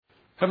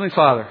Heavenly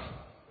Father,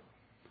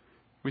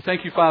 we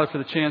thank you, Father, for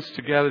the chance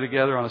to gather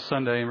together on a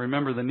Sunday and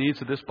remember the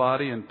needs of this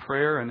body in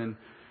prayer and in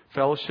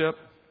fellowship.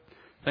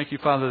 Thank you,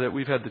 Father, that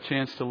we've had the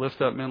chance to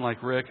lift up men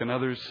like Rick and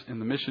others in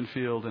the mission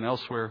field and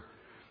elsewhere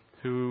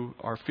who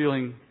are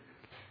feeling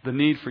the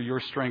need for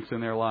your strength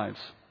in their lives.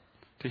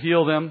 To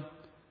heal them,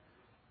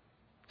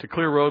 to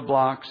clear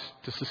roadblocks,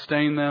 to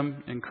sustain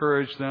them,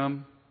 encourage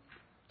them,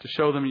 to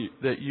show them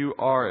that you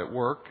are at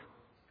work.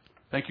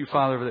 Thank you,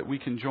 Father, that we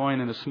can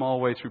join in a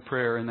small way through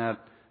prayer in that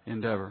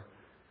endeavor.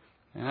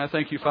 And I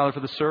thank you, Father,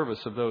 for the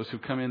service of those who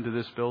come into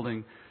this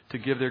building to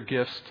give their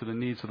gifts to the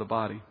needs of the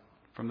body.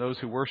 From those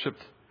who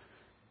worshiped,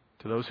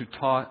 to those who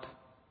taught,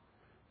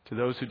 to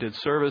those who did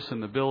service in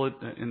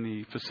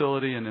the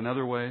facility and in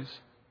other ways,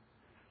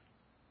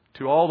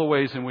 to all the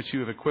ways in which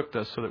you have equipped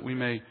us so that we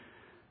may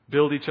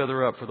build each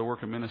other up for the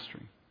work of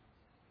ministry.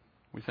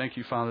 We thank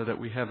you, Father, that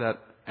we have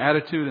that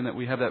attitude and that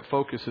we have that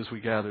focus as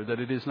we gather, that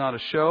it is not a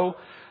show,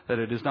 that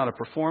it is not a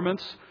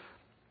performance,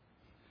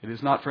 it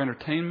is not for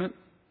entertainment.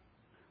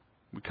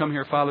 We come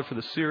here, Father, for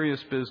the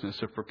serious business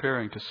of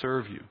preparing to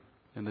serve you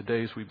in the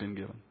days we've been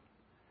given.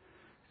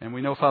 And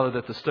we know, Father,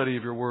 that the study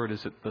of your word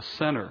is at the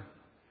center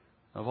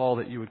of all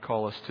that you would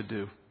call us to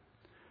do.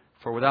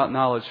 For without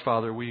knowledge,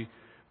 Father, we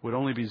would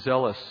only be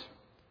zealous.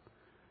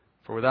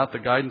 For without the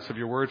guidance of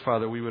your word,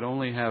 Father, we would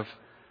only have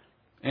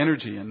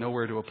energy and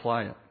nowhere to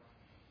apply it.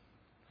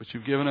 But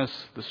you've given us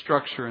the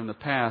structure and the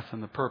path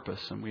and the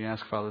purpose. And we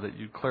ask, Father, that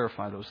you'd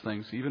clarify those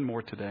things even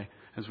more today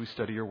as we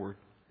study your word.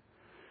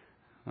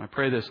 And I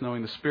pray this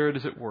knowing the Spirit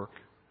is at work.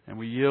 And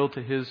we yield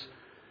to His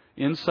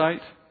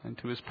insight and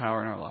to His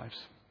power in our lives.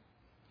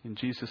 In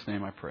Jesus'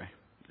 name I pray.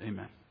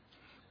 Amen.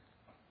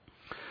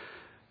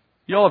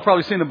 You all have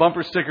probably seen the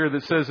bumper sticker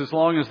that says, as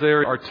long as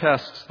there are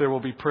tests, there will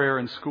be prayer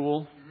in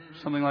school.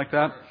 Something like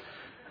that.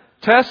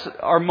 Tests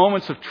are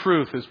moments of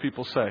truth, as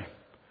people say.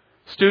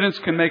 Students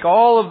can make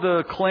all of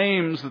the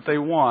claims that they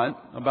want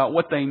about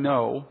what they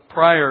know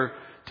prior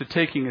to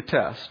taking a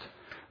test.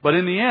 But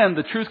in the end,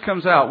 the truth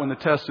comes out when the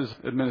test is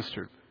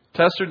administered.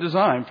 Tests are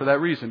designed for that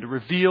reason, to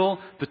reveal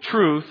the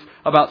truth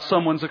about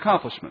someone's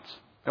accomplishments.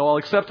 Well,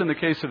 except in the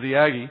case of the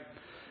Aggie,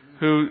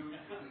 who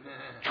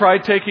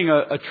tried taking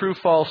a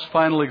true-false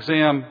final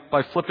exam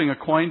by flipping a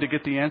coin to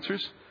get the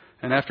answers.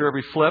 And after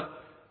every flip,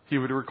 he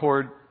would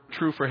record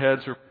true for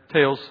heads or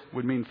tails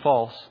would mean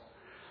false.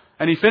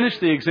 And he finished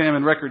the exam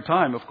in record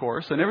time, of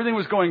course, and everything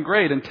was going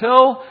great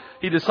until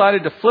he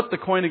decided to flip the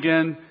coin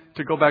again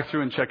to go back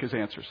through and check his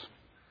answers.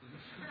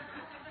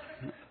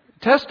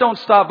 Tests don't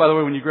stop, by the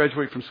way, when you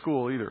graduate from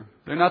school either.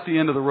 They're not the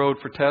end of the road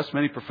for tests.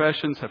 Many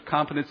professions have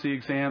competency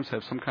exams,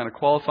 have some kind of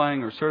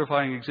qualifying or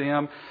certifying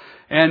exam.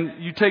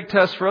 And you take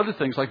tests for other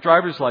things like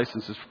driver's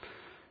licenses,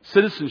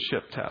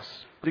 citizenship tests.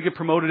 To get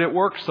promoted at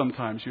work,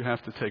 sometimes you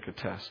have to take a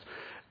test.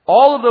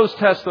 All of those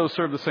tests, though,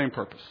 serve the same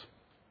purpose.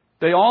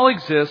 They all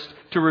exist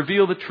to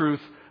reveal the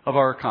truth of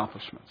our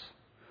accomplishments.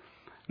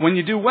 When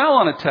you do well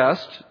on a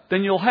test,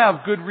 then you'll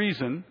have good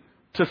reason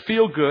to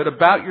feel good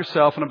about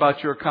yourself and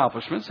about your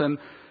accomplishments. And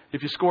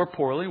if you score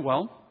poorly,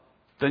 well,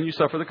 then you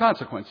suffer the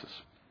consequences.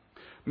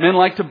 Men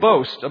like to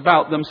boast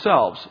about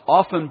themselves,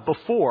 often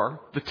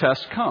before the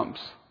test comes.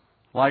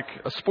 Like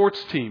a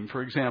sports team,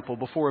 for example,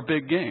 before a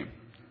big game.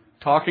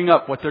 Talking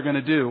up what they're going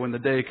to do when the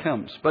day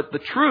comes. But the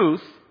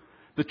truth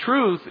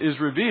is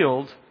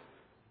revealed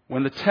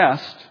when the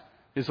test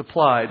is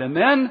applied. And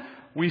then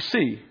we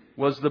see,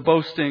 was the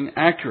boasting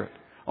accurate?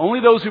 Only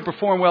those who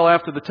perform well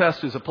after the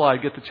test is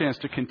applied get the chance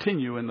to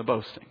continue in the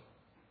boasting.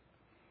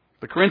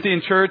 The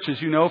Corinthian church, as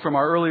you know from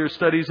our earlier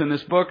studies in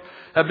this book,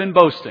 have been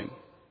boasting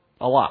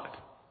a lot,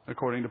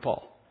 according to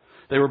Paul.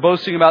 They were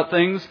boasting about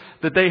things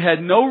that they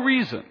had no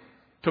reason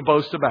to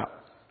boast about.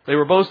 They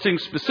were boasting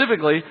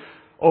specifically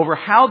over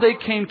how they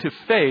came to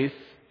faith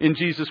in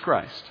Jesus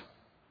Christ.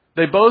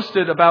 They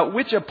boasted about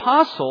which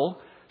apostle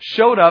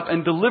showed up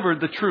and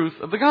delivered the truth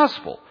of the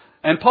gospel.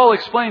 And Paul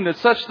explained that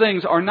such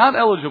things are not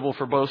eligible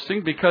for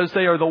boasting because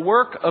they are the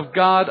work of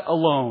God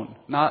alone,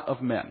 not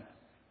of men.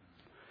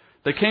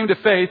 They came to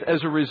faith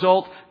as a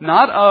result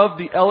not of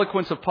the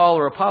eloquence of Paul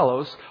or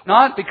Apollos,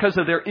 not because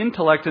of their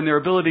intellect and their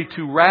ability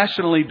to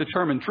rationally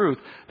determine truth.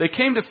 They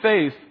came to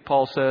faith,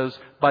 Paul says,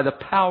 by the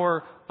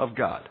power of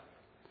God.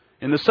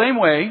 In the same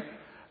way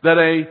that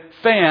a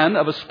fan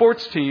of a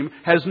sports team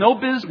has no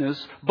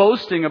business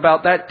boasting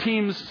about that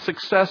team's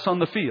success on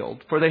the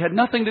field, for they had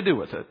nothing to do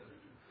with it.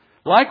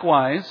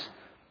 Likewise,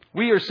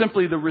 we are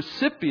simply the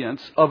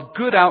recipients of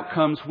good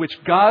outcomes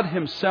which God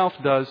Himself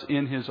does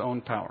in His own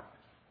power.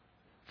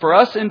 For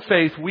us in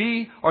faith,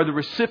 we are the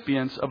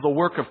recipients of the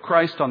work of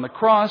Christ on the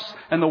cross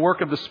and the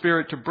work of the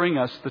Spirit to bring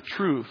us the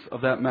truth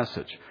of that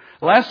message.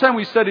 Last time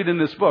we studied in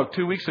this book,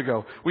 2 weeks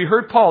ago, we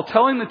heard Paul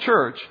telling the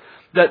church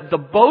that the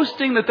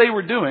boasting that they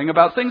were doing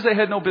about things they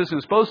had no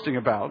business boasting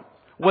about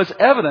was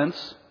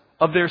evidence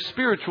of their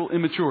spiritual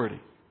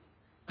immaturity.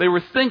 They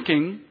were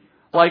thinking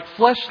like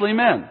fleshly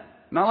men,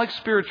 not like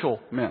spiritual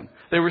men.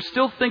 They were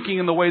still thinking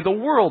in the way the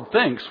world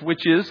thinks,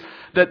 which is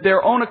that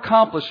their own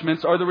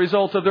accomplishments are the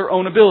result of their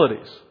own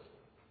abilities.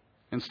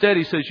 Instead,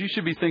 he says, you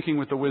should be thinking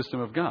with the wisdom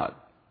of God.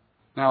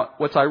 Now,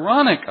 what's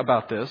ironic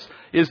about this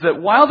is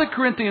that while the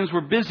Corinthians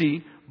were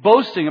busy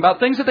boasting about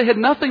things that they had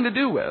nothing to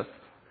do with,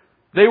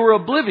 they were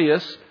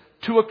oblivious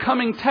to a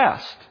coming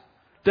test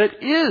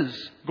that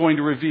is going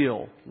to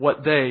reveal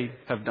what they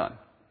have done.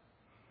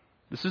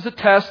 This is a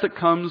test that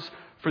comes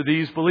for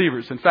these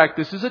believers. In fact,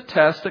 this is a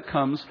test that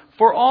comes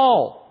for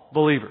all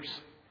believers.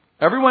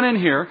 Everyone in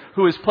here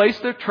who has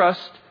placed their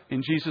trust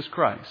in Jesus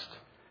Christ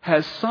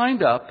has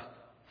signed up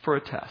for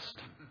a test.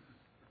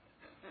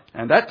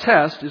 And that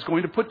test is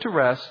going to put to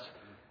rest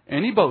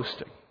any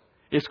boasting.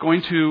 It's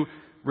going to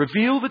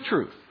reveal the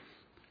truth.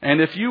 And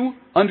if you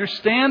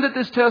understand that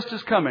this test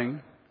is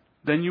coming,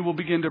 then you will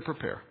begin to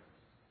prepare.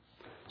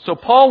 So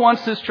Paul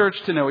wants this church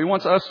to know, he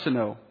wants us to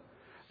know,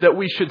 that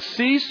we should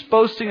cease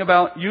boasting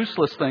about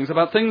useless things,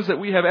 about things that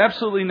we have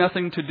absolutely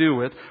nothing to do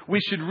with. We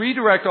should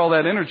redirect all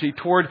that energy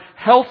toward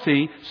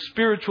healthy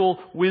spiritual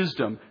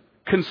wisdom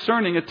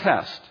concerning a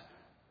test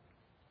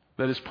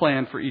that is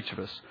planned for each of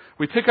us.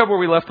 We pick up where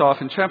we left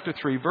off in chapter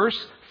 3, verse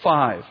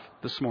 5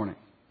 this morning.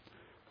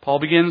 Paul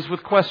begins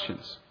with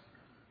questions.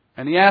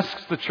 And he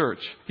asks the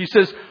church. He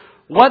says,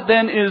 "What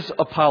then is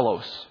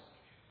Apollos?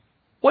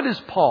 What is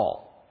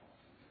Paul?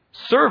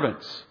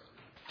 Servants,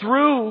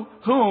 through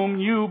whom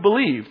you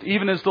believed,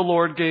 even as the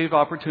Lord gave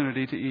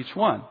opportunity to each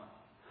one.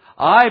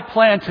 I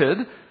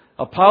planted,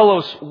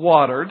 Apollos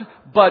watered,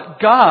 but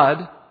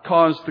God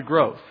caused the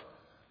growth.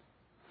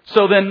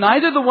 So then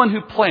neither the one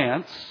who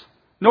plants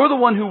nor the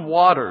one who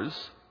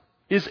waters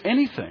is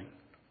anything,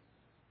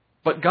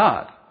 but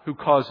God who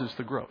causes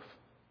the growth."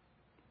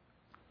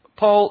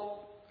 Paul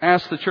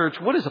asked the church,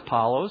 what is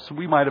Apollos?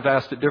 We might have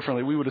asked it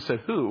differently. We would have said,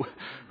 who?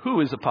 Who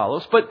is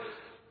Apollos? But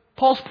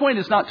Paul's point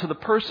is not to the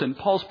person.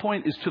 Paul's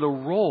point is to the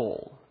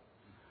role.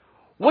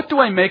 What do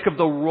I make of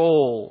the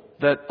role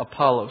that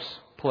Apollos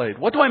played?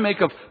 What do I make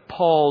of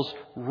Paul's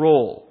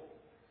role?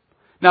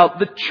 Now,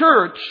 the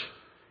church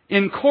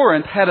in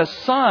Corinth had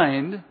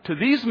assigned to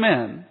these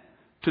men,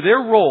 to their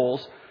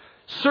roles,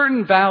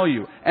 certain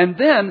value. And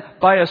then,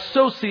 by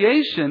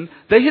association,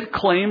 they had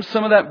claimed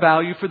some of that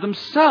value for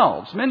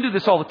themselves. Men do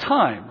this all the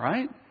time,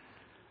 right?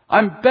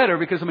 I'm better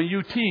because I'm a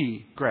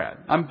UT grad.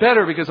 I'm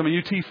better because I'm a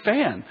UT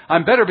fan.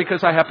 I'm better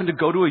because I happen to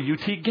go to a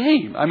UT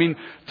game. I mean,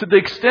 to the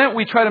extent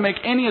we try to make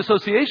any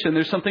association,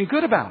 there's something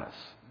good about us.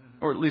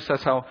 Or at least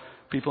that's how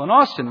people in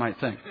Austin might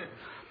think.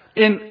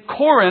 In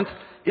Corinth,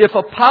 if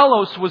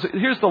Apollos was,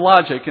 here's the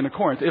logic in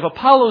Corinth, if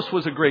Apollos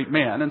was a great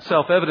man, and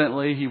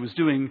self-evidently he was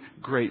doing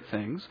great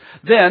things,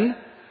 then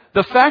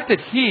the fact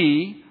that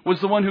he was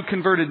the one who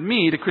converted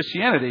me to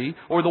Christianity,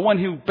 or the one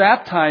who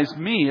baptized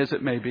me, as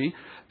it may be,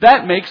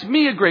 that makes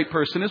me a great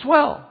person as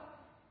well.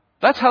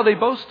 That's how they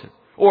boasted.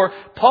 Or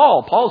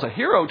Paul's a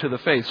hero to the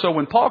faith. So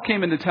when Paul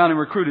came into town and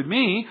recruited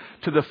me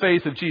to the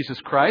faith of Jesus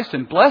Christ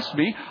and blessed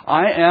me,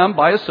 I am,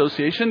 by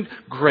association,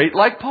 great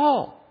like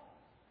Paul.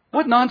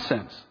 What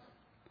nonsense.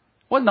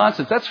 What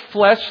nonsense. That's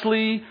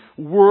fleshly,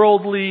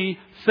 worldly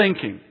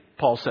thinking,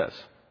 Paul says.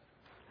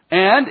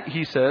 And,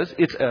 he says,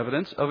 it's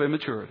evidence of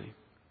immaturity.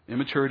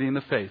 Immaturity in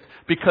the faith.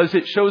 Because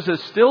it shows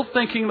us still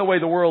thinking the way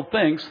the world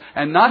thinks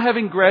and not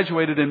having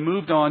graduated and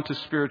moved on to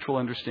spiritual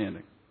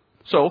understanding.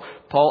 So,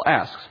 Paul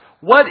asks,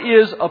 what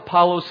is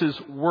Apollos'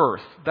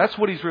 worth? That's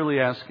what he's really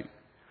asking.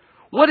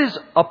 What is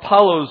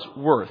Apollos'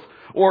 worth?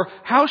 Or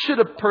how should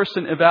a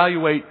person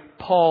evaluate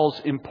Paul's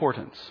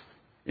importance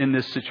in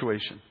this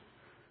situation?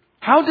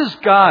 How does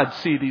God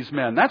see these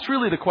men? That's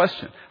really the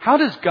question. How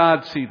does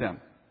God see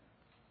them?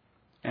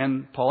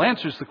 And Paul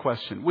answers the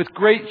question with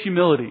great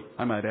humility,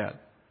 I might add.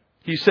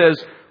 He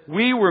says,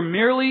 we were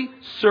merely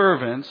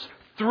servants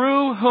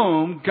through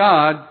whom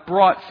God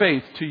brought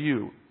faith to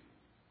you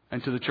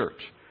and to the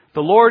church.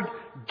 The Lord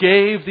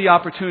gave the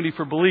opportunity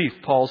for belief,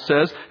 Paul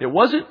says. It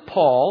wasn't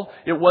Paul.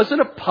 It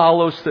wasn't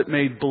Apollos that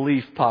made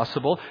belief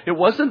possible. It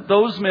wasn't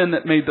those men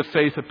that made the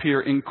faith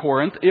appear in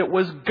Corinth. It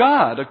was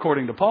God,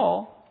 according to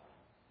Paul.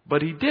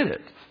 But he did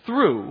it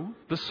through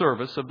the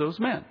service of those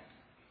men.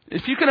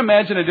 If you can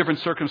imagine a different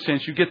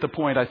circumstance, you get the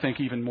point, I think,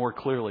 even more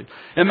clearly.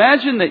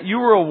 Imagine that you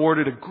were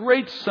awarded a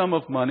great sum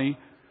of money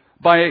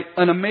by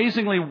an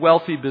amazingly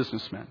wealthy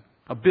businessman,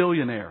 a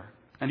billionaire.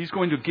 And he's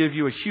going to give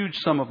you a huge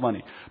sum of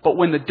money. But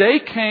when the day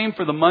came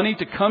for the money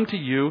to come to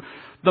you,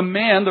 the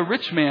man, the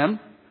rich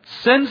man,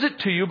 sends it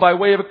to you by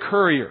way of a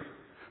courier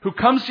who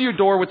comes to your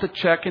door with a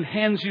check and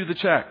hands you the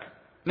check.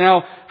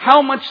 Now,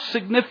 how much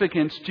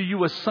significance do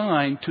you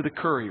assign to the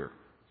courier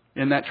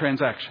in that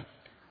transaction?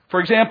 For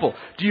example,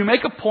 do you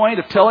make a point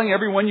of telling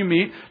everyone you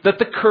meet that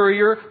the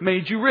courier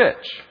made you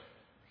rich?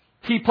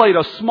 He played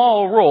a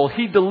small role.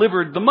 He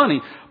delivered the money.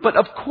 But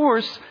of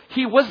course,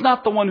 he was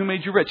not the one who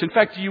made you rich. In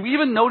fact, do you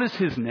even notice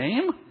his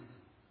name?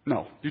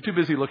 No. You're too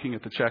busy looking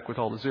at the check with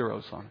all the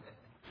zeros on it.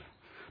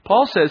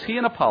 Paul says he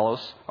and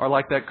Apollos are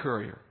like that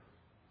courier,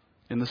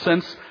 in the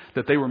sense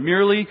that they were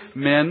merely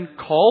men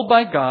called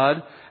by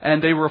God,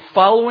 and they were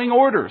following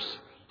orders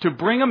to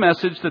bring a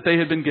message that they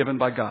had been given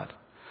by God.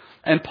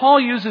 And Paul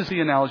uses the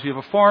analogy of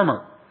a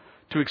farmer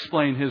to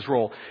explain his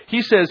role.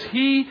 He says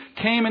he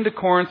came into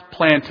Corinth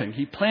planting.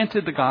 He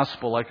planted the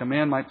gospel like a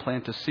man might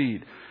plant a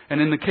seed. And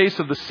in the case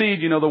of the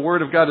seed, the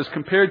Word of God is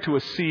compared to a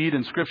seed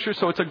in Scripture.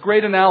 So it's a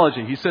great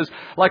analogy. He says,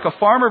 like a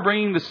farmer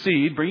bringing the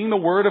seed, bringing the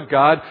Word of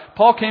God,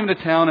 Paul came to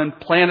town and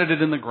planted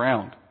it in the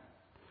ground.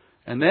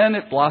 And then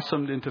it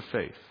blossomed into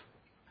faith.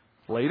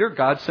 Later,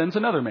 God sends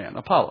another man,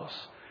 Apollos.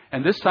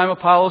 And this time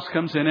Apollos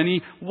comes in and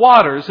he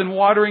waters. And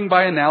watering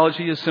by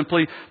analogy is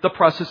simply the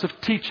process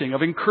of teaching,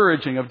 of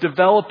encouraging, of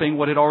developing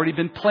what had already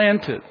been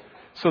planted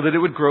so that it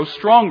would grow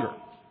stronger.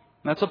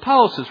 And that's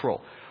Apollos'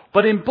 role.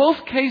 But in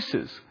both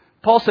cases,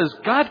 Paul says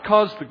God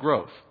caused the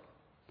growth.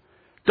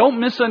 Don't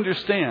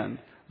misunderstand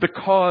the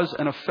cause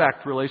and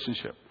effect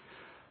relationship.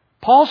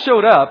 Paul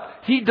showed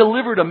up, he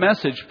delivered a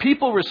message,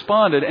 people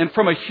responded, and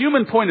from a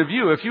human point of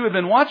view, if you had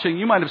been watching,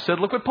 you might have said,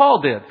 look what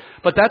Paul did.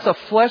 But that's a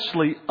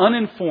fleshly,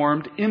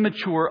 uninformed,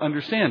 immature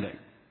understanding.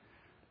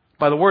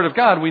 By the Word of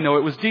God, we know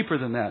it was deeper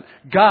than that.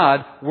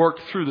 God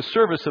worked through the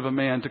service of a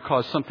man to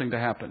cause something to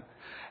happen.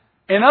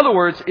 In other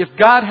words, if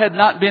God had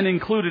not been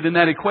included in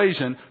that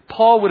equation,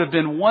 Paul would have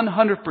been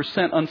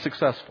 100%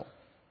 unsuccessful.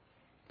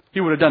 He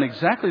would have done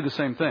exactly the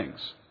same things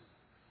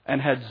and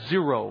had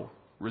zero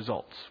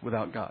results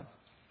without God.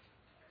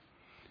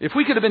 If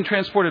we could have been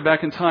transported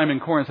back in time in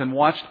Corinth and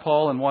watched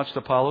Paul and watched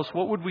Apollos,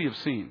 what would we have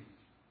seen?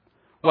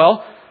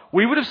 Well,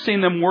 we would have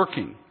seen them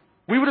working.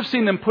 We would have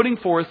seen them putting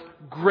forth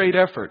great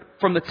effort.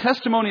 From the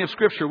testimony of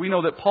Scripture, we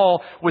know that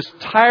Paul was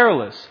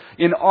tireless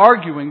in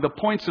arguing the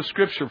points of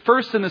Scripture,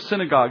 first in the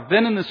synagogue,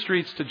 then in the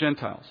streets to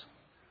Gentiles.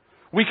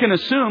 We can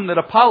assume that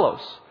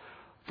Apollos,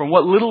 from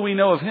what little we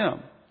know of him,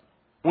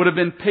 would have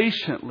been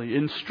patiently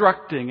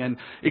instructing and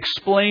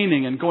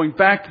explaining and going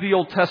back to the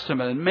Old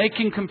Testament and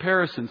making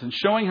comparisons and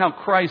showing how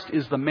Christ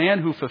is the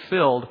man who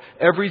fulfilled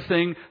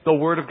everything the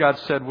Word of God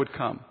said would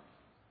come.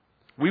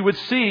 We would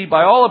see,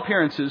 by all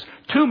appearances,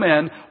 two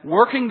men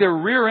working their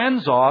rear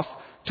ends off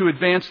to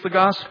advance the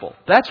gospel.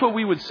 That's what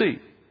we would see.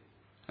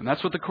 And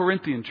that's what the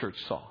Corinthian church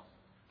saw.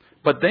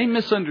 But they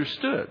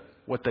misunderstood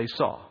what they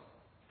saw.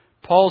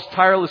 Paul's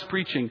tireless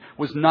preaching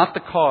was not the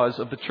cause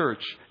of the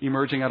church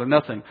emerging out of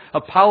nothing.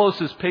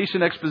 Apollos'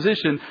 patient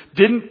exposition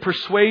didn't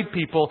persuade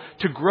people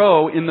to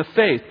grow in the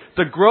faith.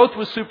 The growth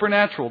was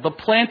supernatural. The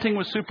planting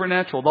was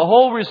supernatural. The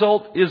whole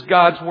result is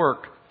God's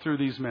work through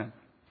these men.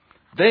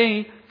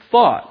 They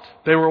thought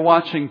they were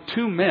watching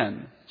two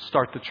men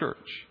start the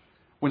church,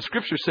 when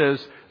Scripture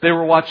says they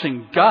were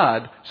watching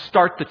God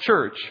start the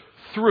church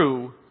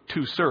through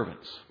two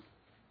servants.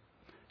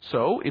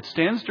 So it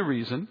stands to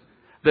reason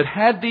that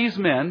had these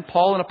men,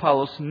 Paul and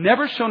Apollos,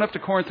 never shown up to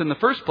Corinth in the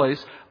first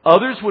place,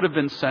 others would have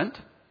been sent.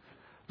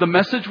 The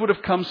message would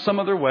have come some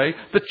other way.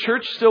 The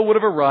church still would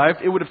have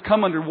arrived. It would have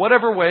come under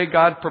whatever way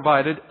God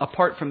provided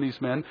apart from these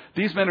men.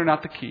 These men are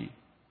not the key.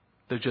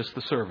 They're just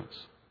the servants.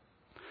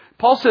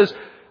 Paul says,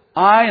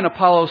 I and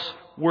Apollos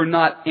were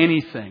not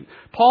anything.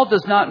 Paul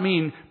does not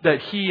mean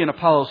that he and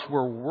Apollos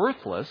were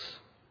worthless.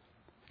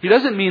 He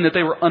doesn't mean that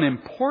they were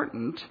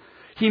unimportant.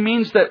 He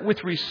means that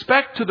with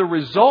respect to the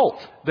result,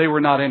 they were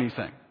not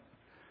anything.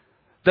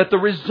 That the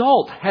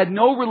result had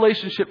no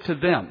relationship to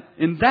them.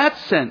 In that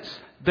sense,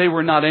 they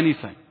were not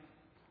anything.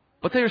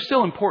 But they are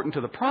still important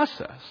to the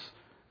process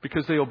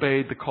because they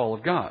obeyed the call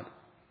of God.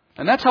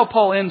 And that's how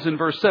Paul ends in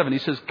verse 7. He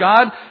says,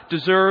 God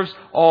deserves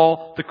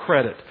all the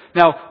credit.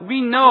 Now,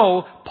 we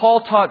know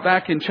Paul taught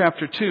back in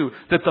chapter 2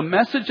 that the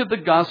message of the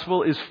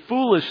gospel is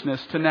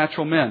foolishness to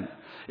natural men.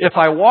 If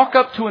I walk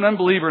up to an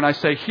unbeliever and I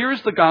say,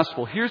 here's the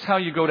gospel, here's how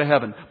you go to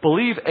heaven,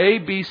 believe A,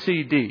 B,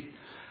 C, D,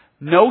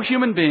 no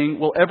human being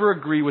will ever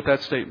agree with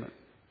that statement.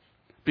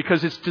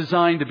 Because it's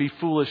designed to be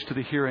foolish to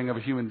the hearing of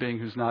a human being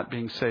who's not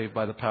being saved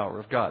by the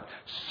power of God.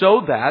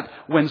 So that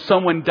when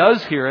someone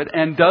does hear it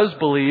and does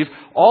believe,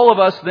 all of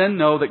us then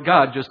know that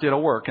God just did a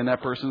work in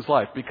that person's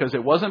life. Because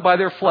it wasn't by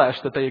their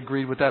flesh that they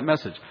agreed with that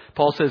message.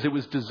 Paul says it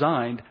was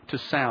designed to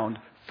sound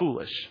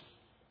foolish.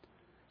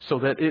 So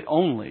that it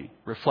only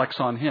reflects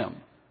on Him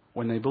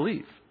when they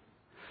believe.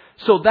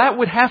 So that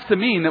would have to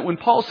mean that when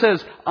Paul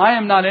says, I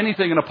am not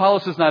anything and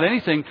Apollos is not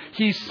anything,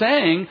 he's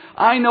saying,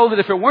 I know that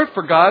if it weren't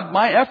for God,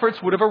 my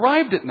efforts would have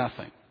arrived at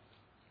nothing.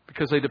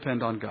 Because they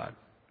depend on God.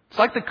 It's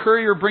like the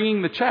courier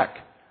bringing the check.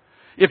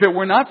 If it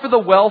were not for the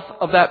wealth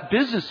of that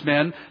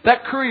businessman,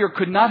 that courier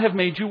could not have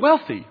made you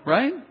wealthy,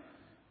 right?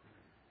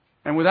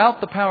 And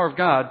without the power of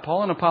God,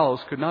 Paul and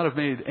Apollos could not have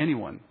made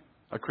anyone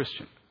a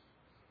Christian.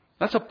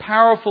 That's a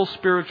powerful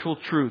spiritual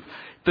truth.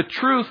 The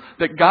truth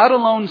that God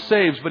alone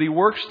saves, but He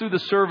works through the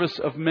service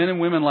of men and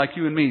women like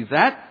you and me.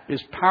 That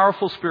is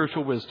powerful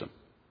spiritual wisdom.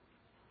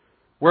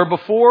 Where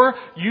before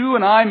you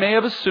and I may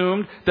have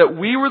assumed that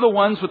we were the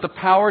ones with the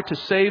power to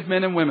save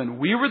men and women.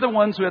 We were the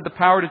ones who had the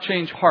power to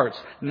change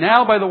hearts.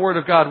 Now by the Word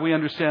of God we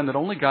understand that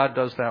only God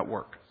does that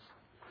work.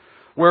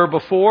 Where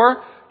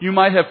before you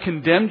might have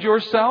condemned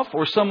yourself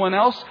or someone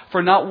else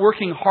for not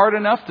working hard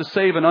enough to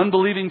save an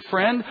unbelieving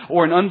friend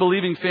or an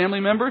unbelieving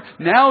family member.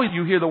 Now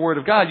you hear the Word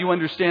of God, you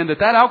understand that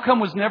that outcome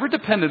was never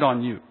dependent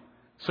on you.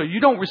 So you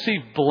don't receive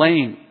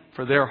blame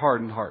for their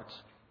hardened hearts.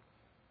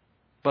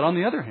 But on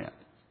the other hand,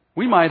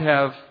 we might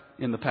have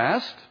in the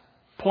past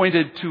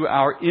pointed to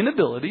our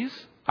inabilities,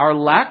 our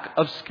lack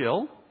of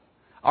skill,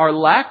 our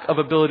lack of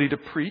ability to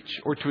preach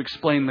or to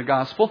explain the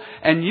gospel,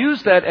 and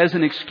use that as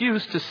an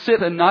excuse to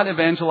sit and not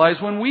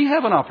evangelize when we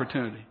have an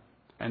opportunity.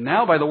 And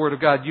now, by the Word of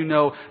God, you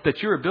know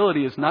that your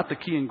ability is not the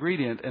key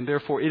ingredient, and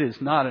therefore it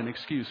is not an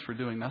excuse for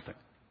doing nothing.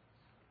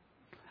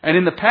 And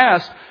in the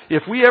past,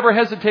 if we ever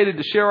hesitated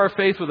to share our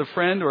faith with a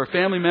friend or a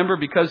family member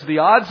because the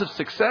odds of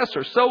success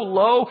are so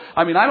low,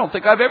 I don't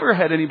think I've ever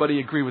had anybody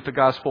agree with the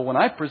gospel when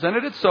I've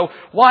presented it, so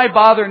why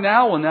bother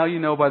now? Well, now you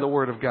know by the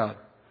Word of God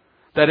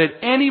that at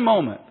any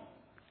moment,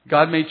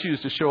 God may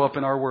choose to show up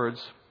in our words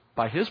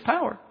by His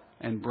power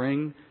and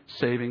bring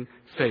saving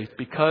faith,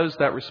 because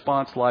that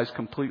response lies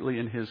completely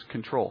in His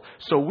control.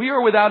 So we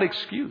are without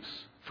excuse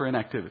for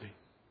inactivity.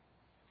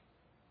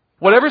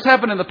 Whatever's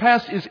happened in the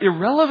past is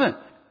irrelevant.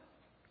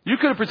 You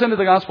could have presented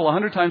the gospel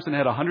 100 times and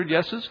had 100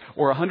 yeses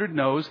or 100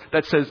 no's.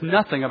 That says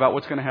nothing about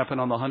what's going to happen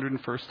on the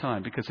 101st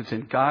time, because it's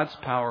in God's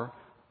power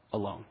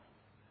alone.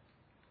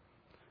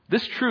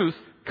 This truth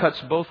cuts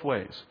both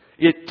ways.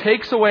 It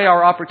takes away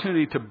our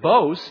opportunity to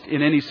boast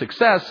in any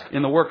success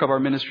in the work of our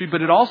ministry,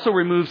 but it also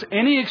removes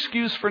any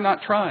excuse for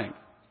not trying.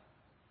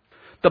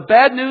 The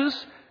bad news,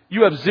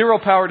 you have zero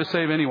power to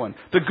save anyone.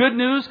 The good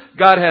news,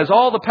 God has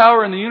all the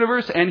power in the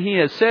universe, and He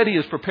has said He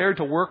is prepared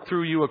to work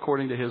through you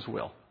according to His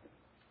will.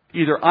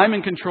 Either I'm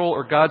in control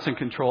or God's in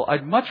control.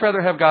 I'd much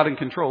rather have God in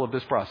control of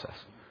this process,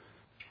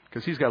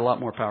 because He's got a lot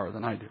more power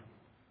than I do.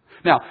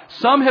 Now,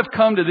 some have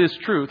come to this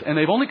truth, and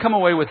they've only come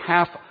away with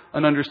half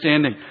an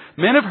understanding.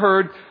 Men have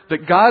heard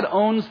that God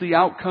owns the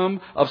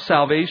outcome of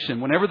salvation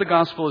whenever the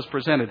gospel is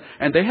presented.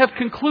 And they have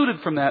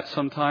concluded from that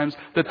sometimes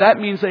that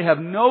means they have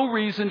no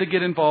reason to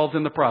get involved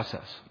in the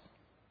process.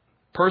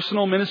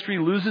 Personal ministry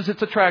loses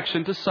its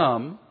attraction to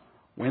some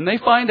when they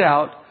find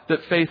out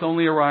that faith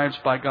only arrives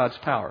by God's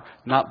power,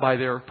 not by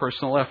their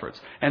personal efforts.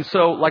 And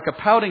so, like a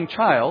pouting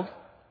child,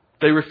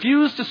 they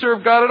refuse to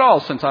serve God at all,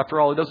 since after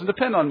all, it doesn't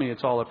depend on me,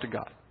 it's all up to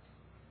God.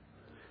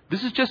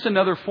 This is just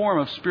another form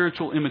of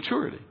spiritual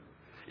immaturity.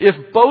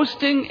 If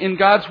boasting in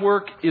God's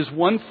work is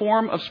one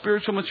form of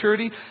spiritual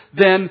maturity,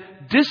 then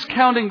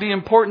discounting the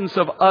importance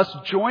of us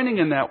joining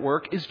in that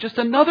work is just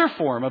another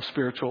form of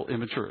spiritual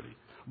immaturity.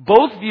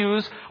 Both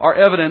views are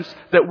evidence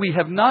that we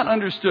have not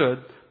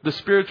understood the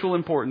spiritual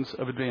importance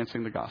of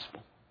advancing the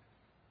gospel.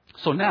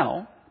 So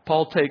now,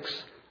 Paul takes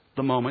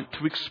the moment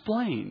to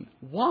explain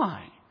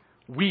why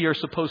we are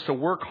supposed to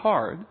work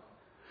hard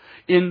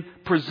in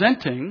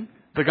presenting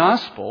the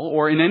gospel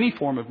or in any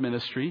form of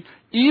ministry,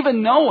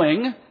 even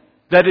knowing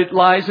that it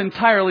lies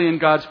entirely in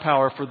God's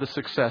power for the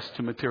success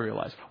to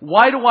materialize.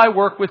 Why do I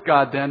work with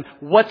God then?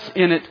 What's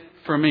in it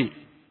for me?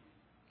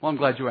 Well, I'm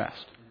glad you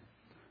asked.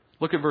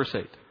 Look at verse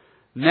 8.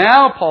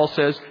 Now, Paul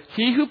says,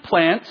 he who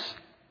plants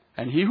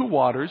and he who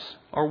waters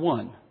are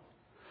one,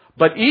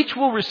 but each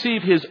will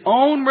receive his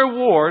own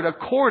reward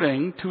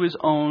according to his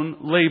own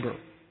labor.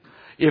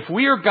 If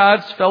we are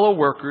God's fellow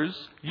workers,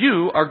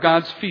 you are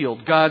God's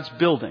field, God's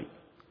building.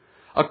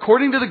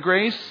 According to the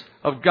grace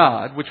of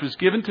God, which was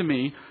given to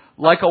me,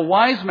 like a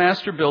wise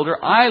master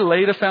builder, I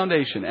laid a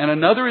foundation, and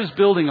another is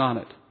building on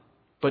it.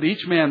 But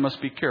each man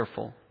must be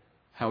careful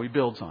how he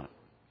builds on it.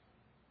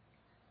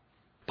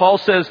 Paul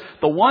says,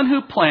 the one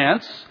who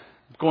plants,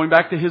 going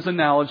back to his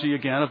analogy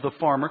again of the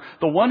farmer,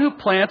 the one who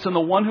plants and the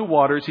one who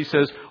waters, he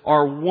says,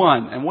 are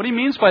one. And what he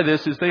means by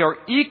this is they are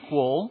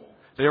equal,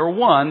 they are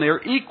one, they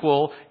are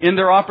equal in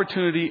their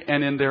opportunity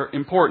and in their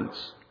importance.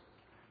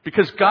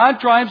 Because God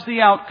drives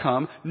the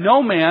outcome,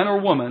 no man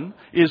or woman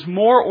is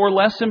more or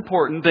less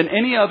important than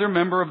any other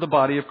member of the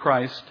body of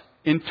Christ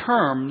in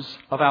terms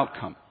of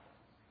outcome.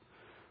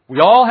 We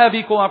all have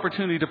equal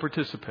opportunity to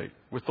participate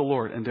with the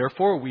Lord, and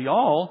therefore we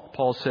all,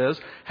 Paul says,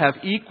 have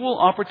equal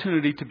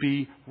opportunity to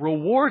be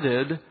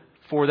rewarded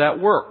for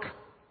that work.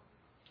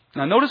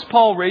 Now notice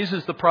Paul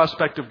raises the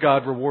prospect of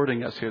God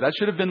rewarding us here. That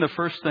should have been the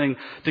first thing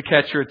to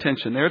catch your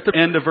attention. There at the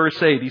end of verse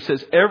 8, he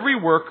says,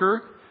 every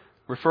worker,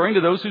 referring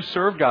to those who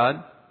serve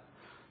God,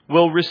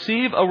 will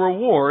receive a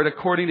reward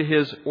according to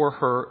his or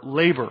her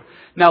labor.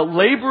 Now,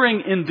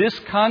 laboring in this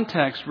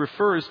context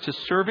refers to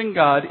serving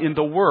God in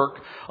the work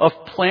of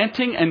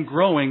planting and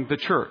growing the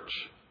church.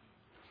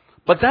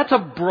 But that's a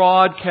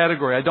broad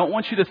category. I don't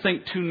want you to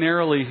think too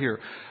narrowly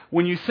here.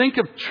 When you think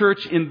of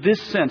church in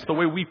this sense, the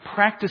way we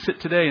practice it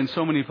today in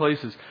so many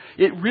places,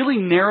 it really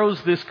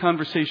narrows this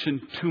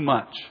conversation too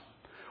much.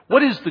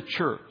 What is the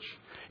church?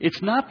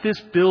 It's not this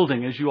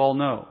building, as you all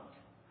know.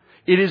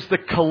 It is the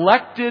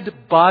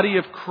collected body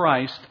of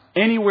Christ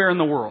anywhere in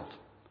the world.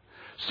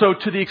 So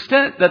to the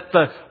extent that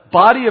the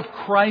body of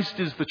Christ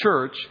is the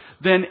church,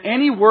 then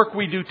any work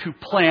we do to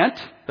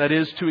plant, that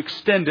is to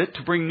extend it,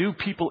 to bring new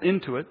people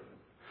into it,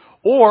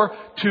 or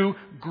to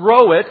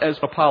grow it as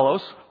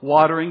Apollos,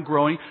 watering,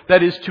 growing,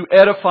 that is to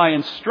edify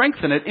and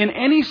strengthen it, in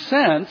any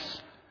sense,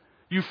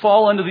 you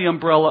fall under the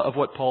umbrella of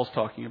what Paul's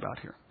talking about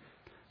here.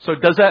 So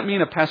does that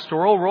mean a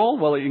pastoral role?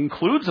 Well, it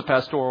includes a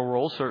pastoral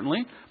role,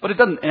 certainly, but it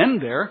doesn't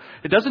end there.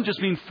 It doesn't just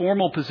mean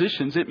formal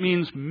positions. It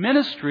means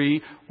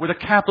ministry with a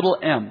capital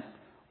M.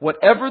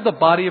 Whatever the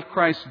body of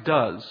Christ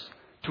does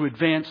to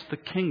advance the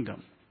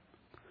kingdom.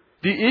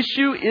 The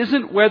issue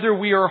isn't whether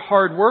we are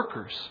hard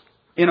workers.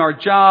 in our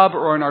job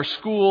or in our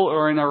school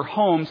or in our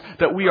homes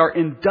that we are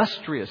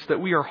industrious, that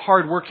we are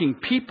hardworking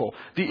people.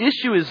 The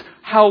issue is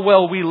how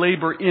well we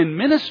labor in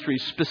ministry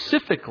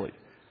specifically,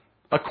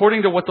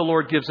 according to what the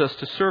Lord gives us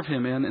to serve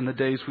Him in the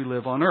days we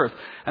live on earth.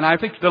 And I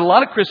think that a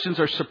lot of Christians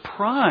are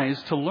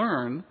surprised to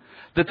learn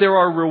that there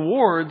are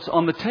rewards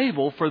on the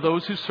table for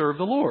those who serve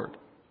the Lord.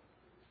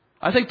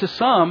 I think to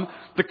some,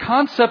 the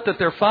concept that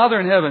their Father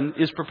in heaven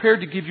is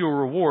prepared to give you a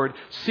reward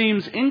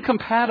seems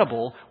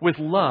incompatible with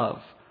love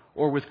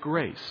or with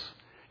grace.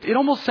 It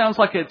almost sounds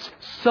like it's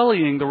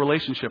sullying the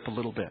relationship a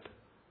little bit.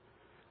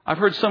 I've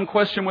heard some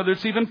question whether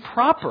it's even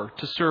proper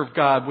to serve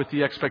God with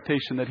the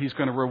expectation that He's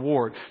going to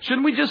reward.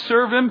 Shouldn't we just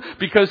serve Him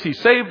because He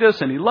saved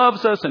us and He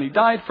loves us and He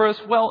died for us?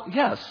 Well,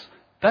 yes,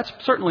 that's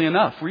certainly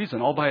enough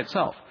reason all by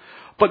itself.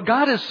 But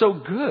God is so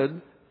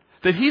good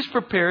that He's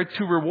prepared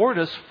to reward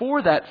us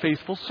for that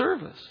faithful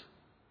service.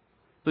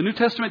 The New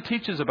Testament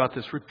teaches about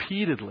this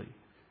repeatedly.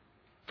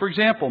 For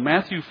example,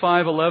 Matthew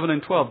 5:11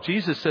 and 12,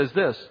 Jesus says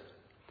this,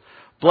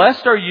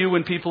 "Blessed are you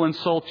when people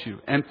insult you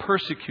and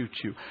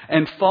persecute you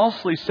and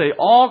falsely say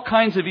all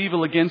kinds of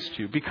evil against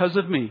you because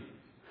of me.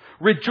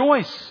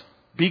 Rejoice,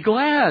 be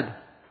glad,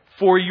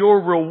 for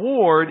your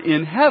reward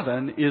in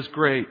heaven is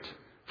great.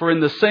 For in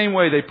the same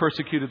way they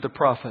persecuted the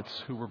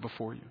prophets who were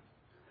before you."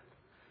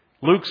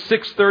 Luke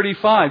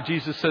 6:35,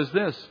 Jesus says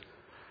this,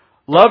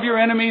 "Love your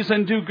enemies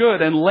and do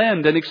good and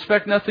lend and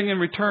expect nothing in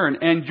return,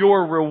 and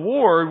your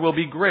reward will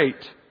be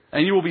great,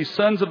 and you will be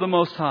sons of the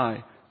Most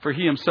High, for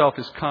He Himself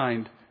is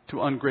kind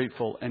to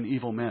ungrateful and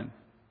evil men."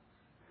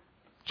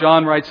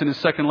 John writes in his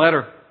second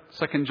letter,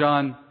 2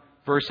 John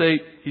verse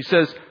 8, he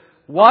says,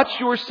 "Watch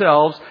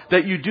yourselves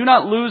that you do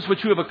not lose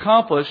what you have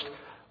accomplished,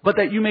 but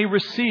that you may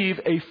receive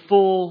a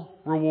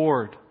full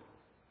reward."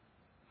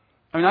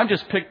 I've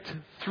just picked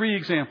 3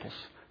 examples.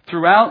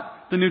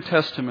 Throughout the New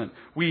Testament,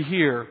 we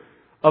hear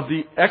of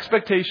the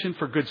expectation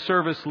for good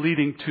service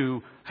leading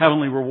to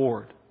heavenly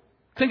reward.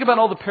 Think about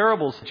all the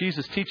parables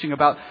Jesus teaching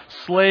about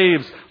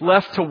slaves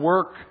left to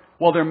work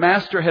while their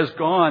master has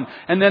gone.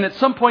 And then at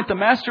some point the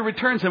master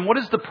returns. And what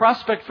is the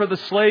prospect for the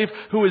slave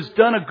who has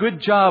done a good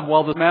job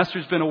while the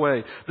master's been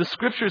away? The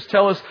Scriptures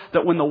tell us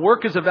that when the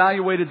work is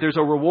evaluated, there's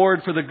a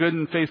reward for the good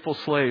and faithful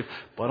slave.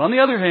 But on the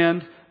other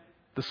hand,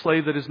 the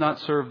slave that has not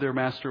served their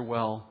master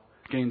well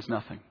gains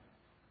nothing.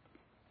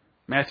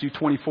 Matthew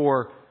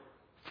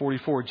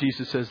 24:44,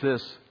 Jesus says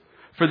this,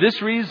 "For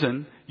this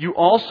reason, you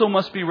also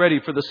must be ready,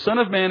 for the Son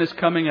of Man is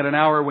coming at an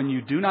hour when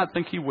you do not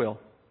think He will.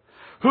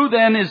 Who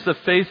then is the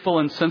faithful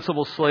and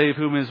sensible slave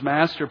whom his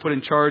master put in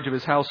charge of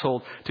his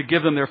household to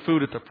give them their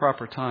food at the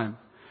proper time?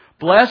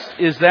 Blessed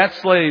is that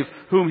slave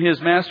whom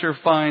his master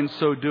finds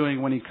so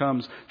doing when he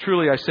comes.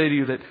 Truly I say to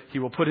you that He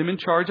will put him in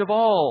charge of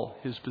all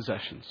his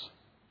possessions."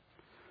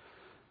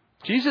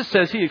 Jesus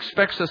says He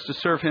expects us to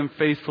serve Him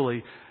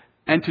faithfully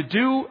and to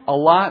do a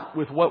lot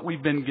with what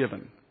we've been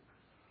given.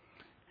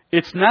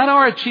 It's not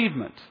our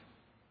achievement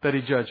that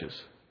He judges.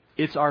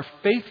 It's our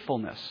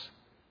faithfulness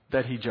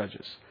that He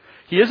judges.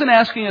 He isn't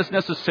asking us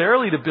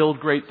necessarily to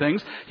build great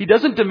things. He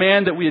doesn't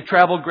demand that we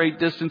travel great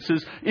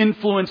distances,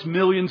 influence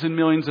millions and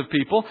millions of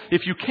people.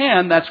 If you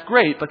can, that's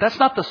great, but that's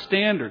not the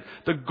standard.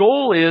 The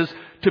goal is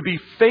to be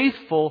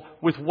faithful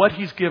with what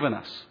He's given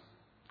us,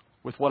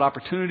 with what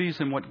opportunities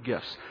and what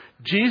gifts.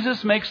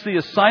 Jesus makes the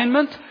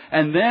assignment,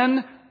 and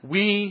then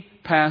we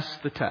pass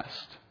the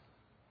test.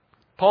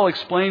 Paul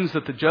explains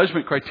that the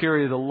judgment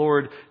criteria the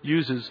Lord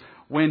uses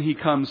when He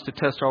comes to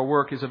test our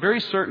work is a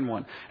very certain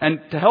one. And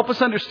to help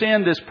us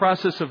understand this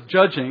process of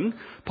judging,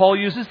 Paul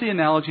uses the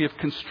analogy of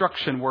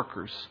construction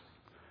workers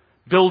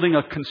building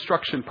a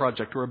construction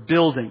project or a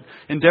building,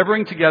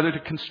 endeavoring together to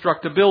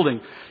construct a building.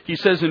 He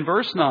says in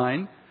verse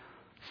 9,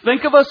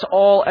 "Think of us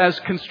all as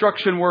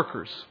construction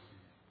workers.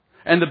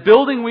 And the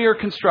building we are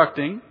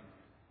constructing,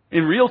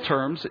 in real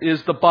terms,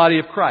 is the body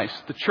of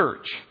Christ, the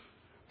church."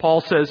 Paul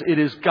says it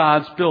is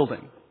God's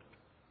building.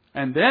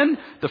 And then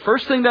the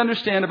first thing to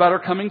understand about our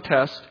coming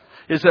test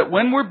is that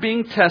when we're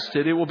being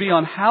tested, it will be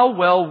on how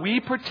well we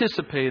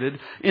participated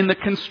in the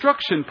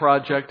construction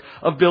project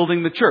of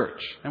building the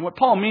church. And what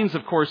Paul means,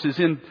 of course, is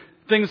in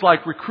things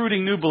like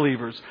recruiting new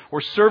believers or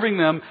serving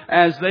them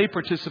as they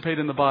participate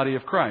in the body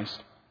of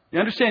Christ. You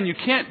understand, you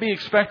can't be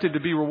expected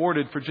to be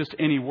rewarded for just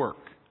any work.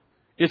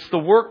 It's the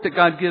work that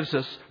God gives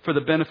us for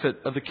the benefit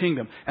of the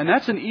kingdom. And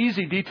that's an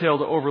easy detail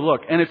to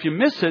overlook. And if you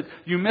miss it,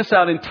 you miss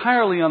out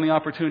entirely on the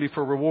opportunity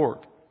for reward.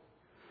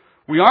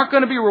 We aren't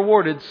going to be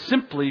rewarded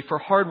simply for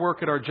hard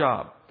work at our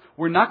job.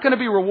 We're not going to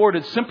be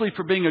rewarded simply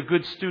for being a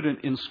good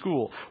student in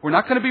school. We're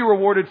not going to be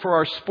rewarded for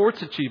our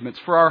sports achievements,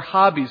 for our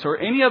hobbies, or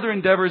any other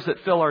endeavors that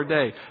fill our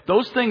day.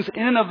 Those things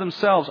in and of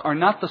themselves are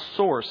not the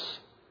source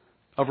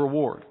of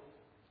reward.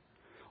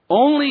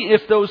 Only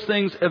if those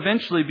things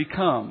eventually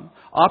become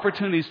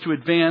opportunities to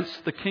advance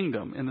the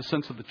kingdom in the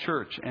sense of the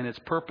church and its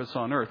purpose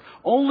on earth.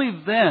 Only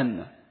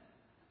then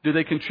do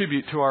they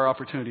contribute to our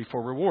opportunity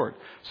for reward?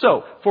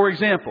 So, for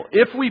example,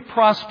 if we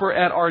prosper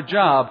at our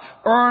job,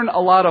 earn a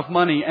lot of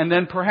money, and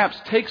then perhaps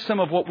take some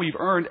of what we've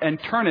earned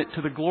and turn it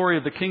to the glory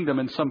of the kingdom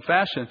in some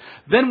fashion,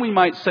 then we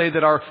might say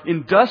that our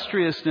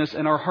industriousness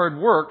and our hard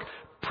work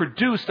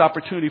produced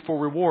opportunity for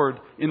reward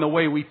in the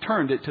way we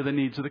turned it to the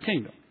needs of the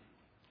kingdom.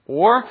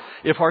 Or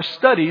if our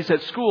studies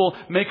at school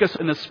make us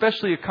an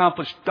especially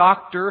accomplished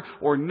doctor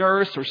or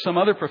nurse or some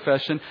other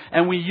profession,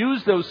 and we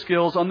use those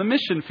skills on the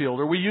mission field,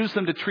 or we use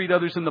them to treat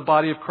others in the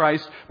body of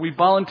Christ, we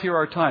volunteer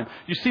our time.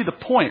 You see the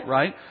point,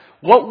 right?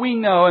 What we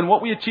know and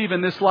what we achieve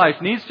in this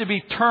life needs to be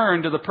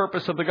turned to the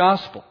purpose of the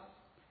gospel.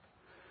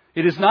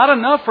 It is not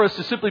enough for us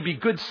to simply be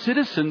good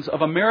citizens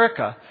of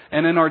America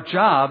and in our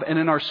job and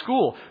in our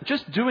school.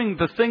 Just doing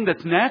the thing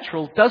that's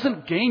natural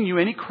doesn't gain you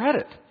any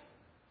credit.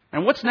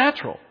 And what's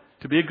natural?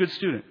 To be a good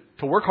student.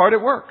 To work hard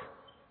at work.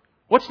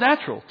 What's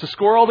natural? To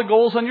score all the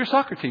goals on your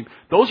soccer team.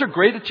 Those are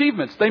great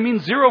achievements. They mean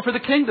zero for the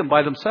kingdom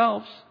by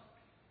themselves.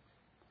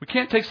 We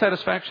can't take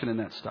satisfaction in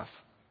that stuff.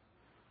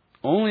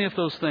 Only if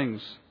those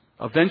things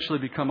eventually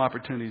become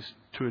opportunities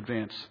to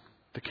advance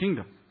the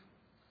kingdom.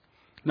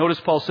 Notice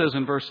Paul says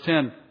in verse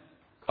 10,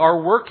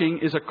 our working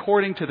is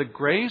according to the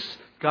grace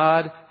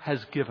God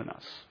has given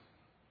us.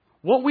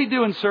 What we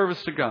do in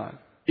service to God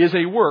is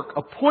a work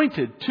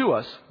appointed to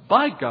us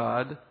by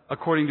God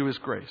according to His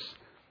grace.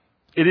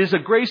 It is a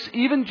grace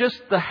even just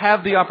to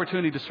have the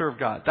opportunity to serve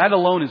God. That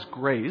alone is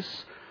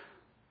grace.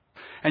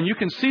 And you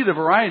can see the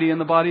variety in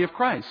the body of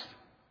Christ.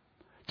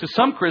 To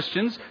some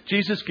Christians,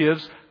 Jesus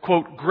gives,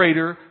 quote,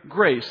 greater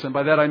grace. And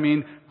by that I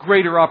mean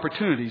greater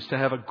opportunities to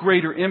have a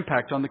greater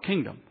impact on the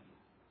kingdom.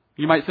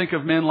 You might think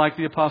of men like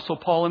the Apostle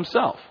Paul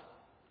himself.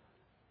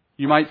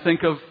 You might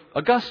think of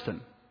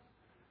Augustine.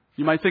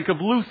 You might think of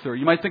Luther.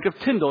 You might think of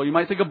Tyndale. You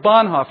might think of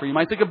Bonhoeffer. You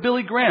might think of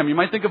Billy Graham. You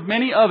might think of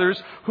many others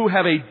who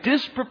have a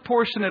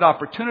disproportionate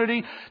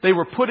opportunity. They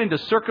were put into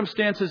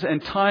circumstances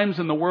and times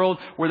in the world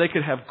where they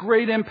could have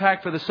great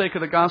impact for the sake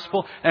of the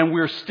gospel, and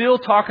we're still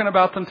talking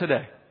about them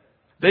today.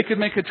 They could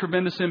make a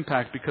tremendous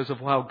impact because of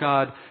how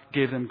God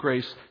gave them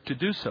grace to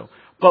do so.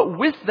 But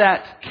with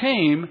that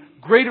came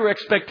greater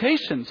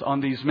expectations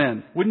on these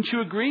men. Wouldn't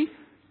you agree?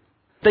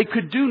 They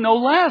could do no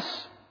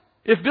less.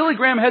 If Billy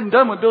Graham hadn't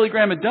done what Billy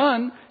Graham had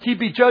done, he'd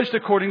be judged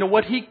according to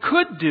what he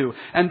could do.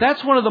 And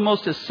that's one of the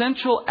most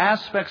essential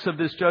aspects of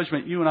this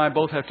judgment you and I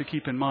both have to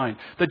keep in mind.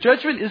 The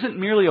judgment isn't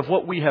merely of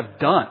what we have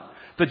done.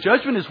 The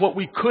judgment is what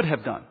we could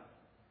have done.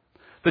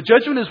 The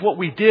judgment is what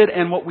we did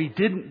and what we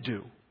didn't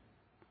do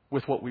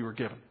with what we were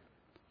given.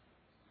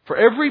 For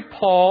every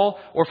Paul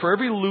or for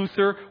every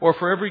Luther or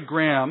for every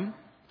Graham,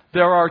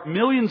 there are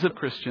millions of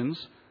Christians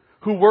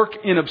who work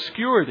in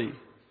obscurity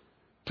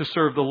to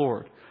serve the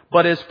Lord.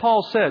 But as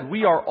Paul said,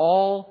 we are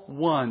all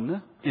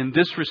one in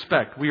this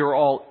respect. We are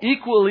all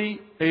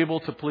equally able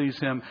to please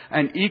Him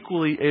and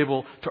equally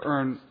able to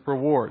earn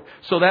reward.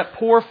 So that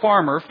poor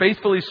farmer,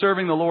 faithfully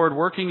serving the Lord,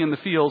 working in the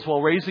fields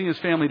while raising his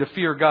family to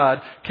fear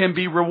God, can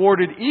be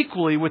rewarded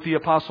equally with the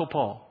Apostle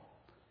Paul,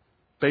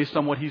 based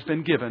on what he's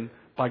been given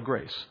by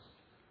grace.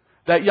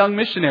 That young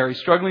missionary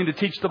struggling to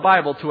teach the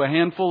Bible to a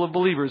handful of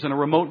believers in a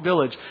remote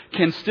village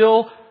can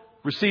still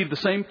receive the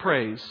same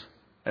praise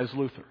as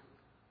Luther.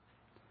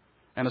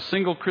 And a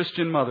single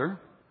Christian mother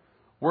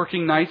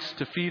working nights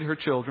to feed her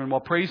children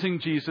while praising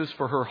Jesus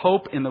for her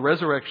hope in the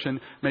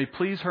resurrection may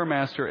please her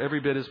master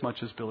every bit as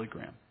much as Billy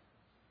Graham.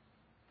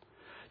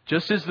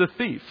 Just as the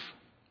thief,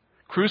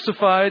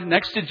 crucified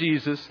next to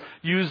Jesus,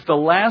 used the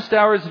last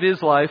hours of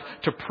his life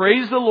to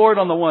praise the Lord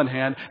on the one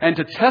hand and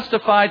to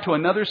testify to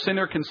another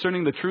sinner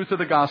concerning the truth of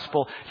the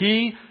gospel,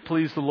 he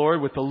pleased the Lord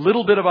with the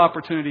little bit of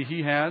opportunity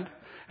he had,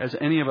 as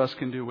any of us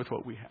can do with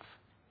what we have.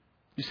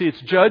 You see,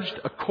 it's judged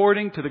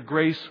according to the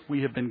grace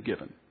we have been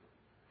given.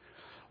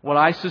 What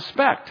I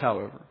suspect,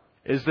 however,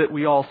 is that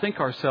we all think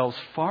ourselves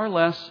far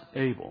less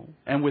able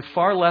and with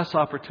far less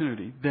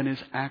opportunity than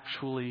is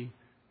actually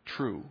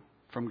true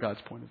from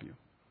God's point of view.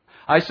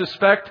 I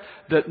suspect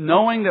that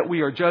knowing that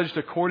we are judged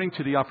according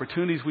to the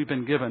opportunities we've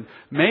been given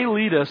may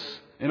lead us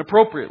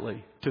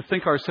inappropriately to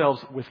think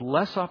ourselves with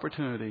less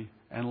opportunity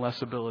and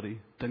less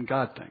ability than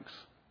God thinks.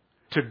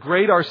 To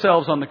grade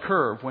ourselves on the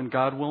curve when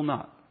God will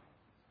not.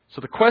 So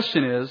the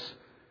question is,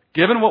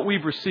 given what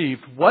we've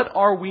received, what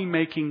are we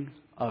making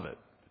of it?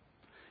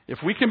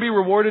 If we can be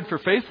rewarded for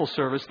faithful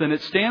service, then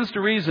it stands to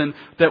reason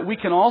that we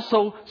can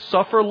also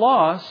suffer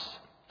loss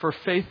for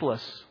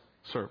faithless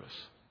service.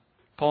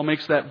 Paul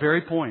makes that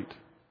very point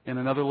in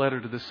another letter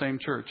to the same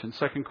church. In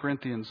 2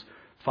 Corinthians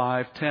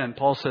 5:10,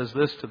 Paul says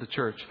this to the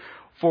church: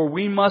 "For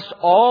we must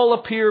all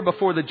appear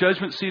before the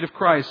judgment seat of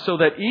Christ, so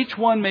that each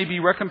one may be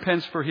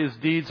recompensed for his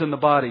deeds in the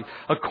body,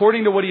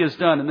 according to what he has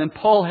done." And then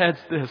Paul adds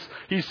this.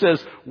 He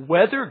says,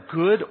 whether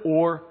good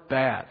or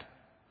bad.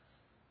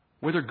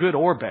 Whether good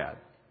or bad.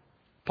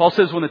 Paul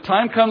says when the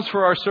time comes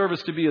for our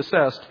service to be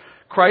assessed,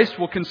 Christ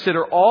will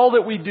consider all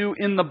that we do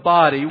in the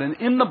body. And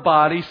in the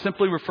body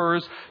simply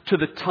refers to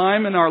the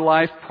time in our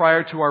life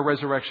prior to our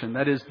resurrection.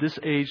 That is, this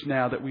age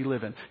now that we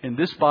live in. In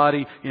this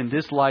body, in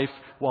this life,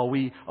 while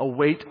we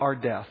await our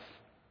death.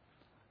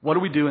 What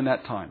do we do in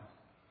that time?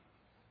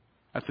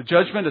 At the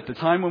judgment, at the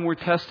time when we're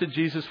tested,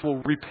 Jesus will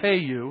repay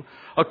you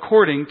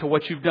according to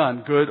what you've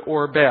done, good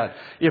or bad.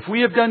 If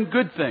we have done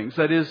good things,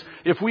 that is,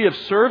 if we have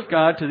served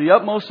God to the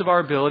utmost of our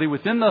ability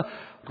within the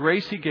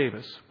grace He gave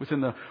us,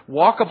 within the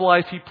walk of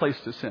life He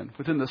placed us in,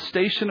 within the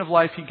station of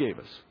life He gave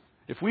us,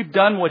 if we've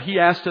done what He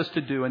asked us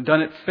to do and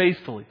done it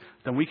faithfully,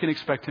 then we can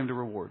expect Him to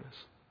reward us.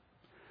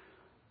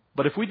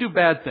 But if we do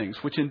bad things,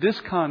 which in this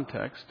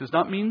context does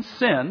not mean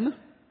sin,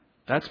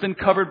 that's been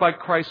covered by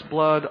Christ's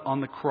blood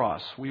on the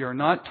cross. We are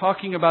not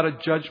talking about a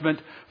judgment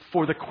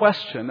for the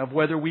question of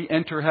whether we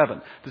enter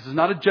heaven. This is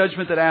not a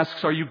judgment that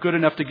asks, are you good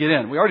enough to get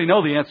in? We already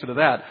know the answer to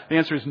that. The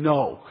answer is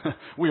no.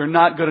 We are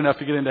not good enough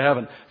to get into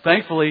heaven.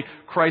 Thankfully,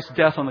 Christ's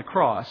death on the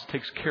cross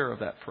takes care of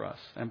that for us.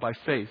 And by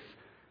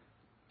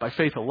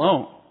faith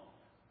alone,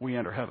 we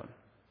enter heaven.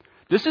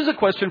 This is a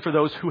question for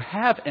those who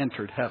have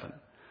entered heaven.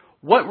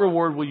 What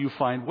reward will you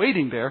find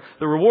waiting there?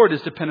 The reward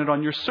is dependent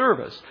on your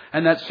service.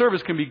 And that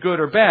service can be good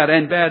or bad.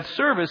 And bad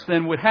service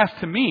then would have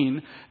to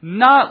mean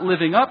not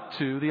living up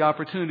to the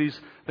opportunities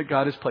that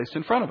God has placed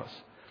in front of us.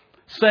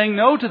 Saying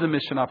no to the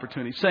mission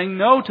opportunity. Saying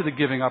no to the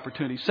giving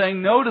opportunity.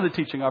 Saying no to the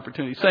teaching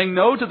opportunity. Saying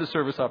no to the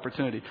service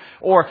opportunity.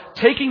 Or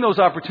taking those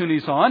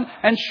opportunities on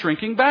and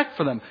shrinking back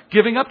for them.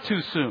 Giving up too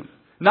soon.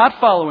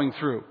 Not following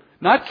through.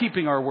 Not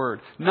keeping our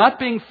word. Not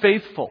being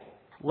faithful.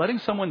 Letting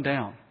someone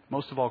down.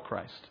 Most of all,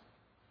 Christ.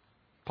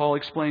 Paul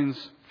explains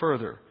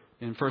further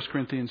in 1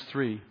 Corinthians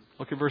 3.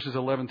 Look at verses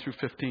 11 through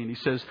 15. He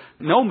says,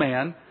 no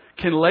man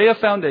can lay a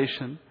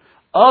foundation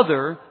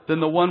other than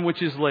the one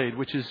which is laid,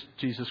 which is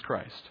Jesus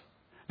Christ.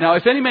 Now,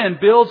 if any man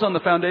builds on the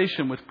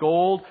foundation with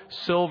gold,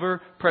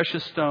 silver,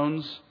 precious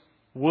stones,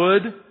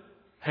 wood,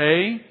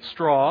 hay,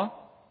 straw,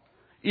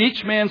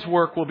 each man's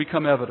work will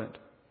become evident.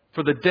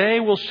 For the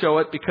day will show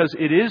it, because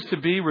it is to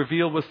be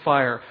revealed with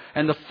fire.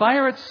 And the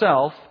fire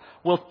itself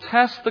will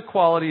test the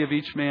quality of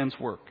each man's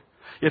work.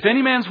 If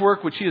any man's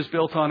work which he has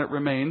built on it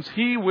remains,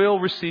 he will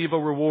receive a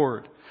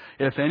reward.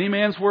 If any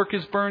man's work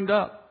is burned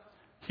up,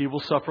 he will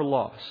suffer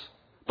loss.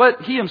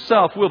 But he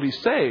himself will be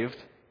saved,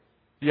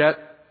 yet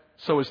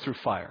so is through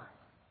fire.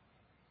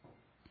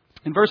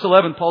 In verse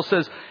 11, Paul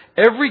says,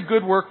 every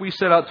good work we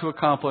set out to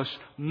accomplish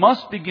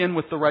must begin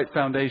with the right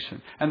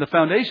foundation. And the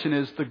foundation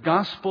is the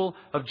gospel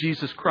of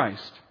Jesus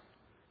Christ.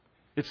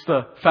 It's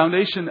the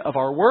foundation of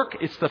our work.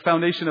 It's the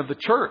foundation of the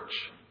church.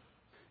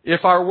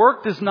 If our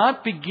work does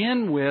not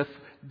begin with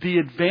the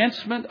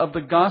advancement of the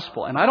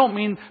gospel, and I don't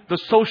mean the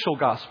social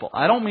gospel,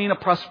 I don't mean a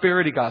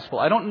prosperity gospel,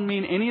 I don't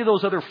mean any of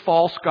those other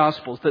false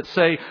gospels that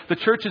say the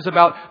church is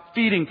about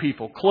feeding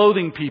people,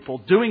 clothing people,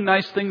 doing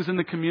nice things in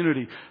the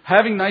community,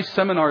 having nice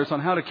seminars on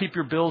how to keep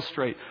your bills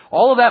straight.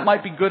 All of that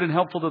might be good and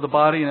helpful to the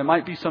body, and it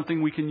might be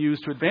something we can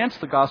use to advance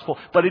the gospel,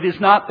 but it is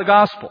not the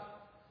gospel.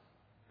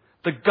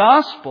 The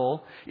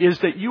gospel is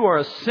that you are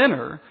a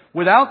sinner.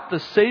 Without the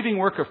saving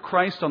work of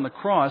Christ on the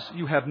cross,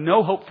 you have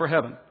no hope for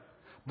heaven.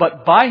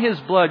 But by His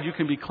blood, you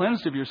can be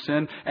cleansed of your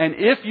sin. And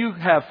if you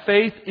have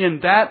faith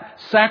in that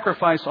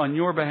sacrifice on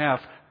your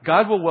behalf,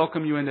 God will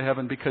welcome you into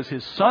heaven because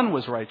His Son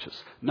was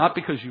righteous, not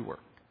because you were.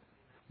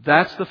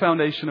 That's the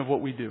foundation of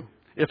what we do.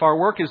 If our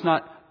work is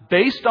not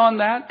based on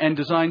that and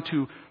designed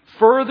to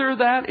further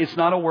that, it's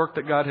not a work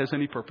that God has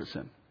any purpose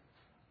in.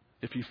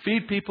 If you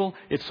feed people,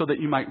 it's so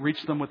that you might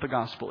reach them with the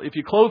gospel. If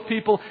you clothe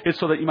people, it's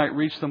so that you might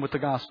reach them with the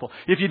gospel.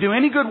 If you do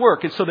any good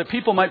work, it's so that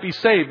people might be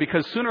saved,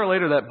 because sooner or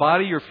later that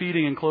body you're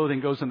feeding and clothing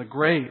goes in the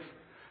grave.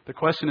 The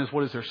question is,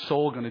 what is their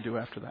soul going to do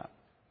after that?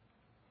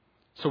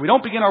 So we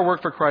don't begin our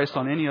work for Christ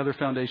on any other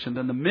foundation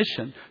than the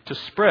mission to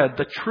spread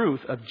the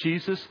truth of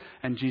Jesus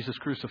and Jesus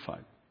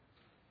crucified.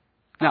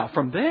 Now,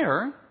 from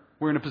there,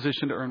 we're in a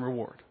position to earn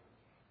reward.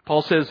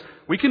 Paul says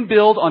we can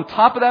build on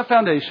top of that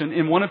foundation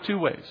in one of two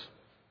ways.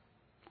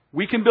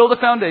 We can build a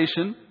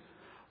foundation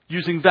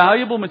using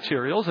valuable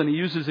materials, and he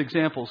uses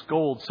examples,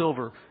 gold,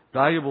 silver,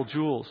 valuable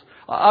jewels.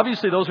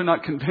 Obviously, those are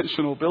not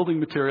conventional building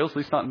materials, at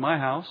least not in my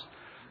house.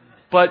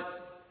 But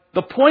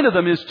the point of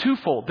them is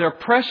twofold. They're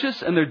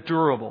precious and they're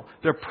durable.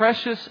 They're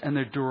precious and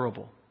they're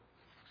durable.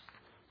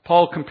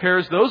 Paul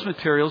compares those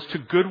materials to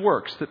good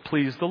works that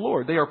please the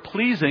Lord. They are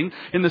pleasing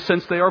in the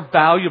sense they are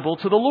valuable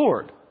to the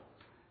Lord.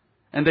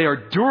 And they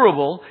are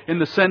durable in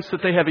the sense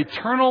that they have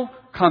eternal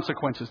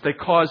consequences. They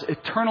cause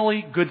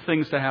eternally good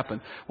things to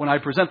happen. When I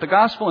present the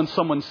gospel and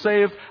someone's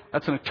saved,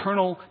 that's an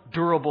eternal,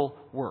 durable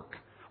work.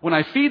 When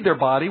I feed their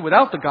body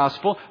without the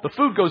gospel, the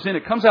food goes in,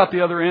 it comes out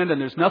the other end,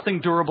 and there's nothing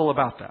durable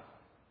about that.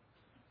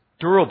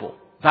 Durable,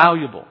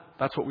 valuable,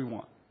 that's what we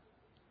want.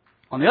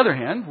 On the other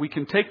hand, we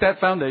can take that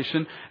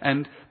foundation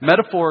and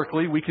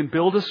metaphorically we can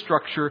build a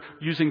structure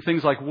using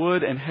things like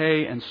wood and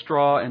hay and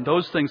straw. And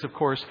those things, of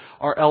course,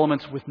 are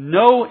elements with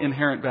no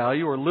inherent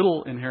value or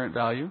little inherent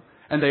value.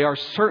 And they are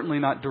certainly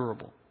not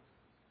durable.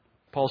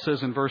 Paul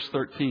says in verse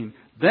 13,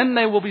 then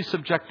they will be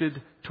subjected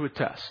to a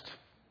test.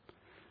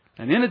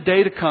 And in a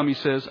day to come, he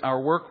says, our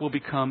work will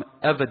become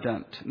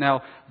evident.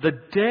 Now, the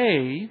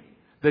day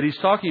that he's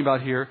talking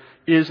about here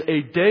is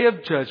a day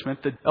of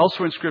judgment that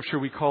elsewhere in Scripture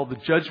we call the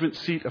judgment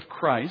seat of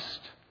Christ.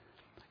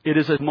 It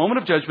is a moment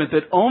of judgment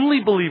that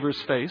only believers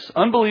face.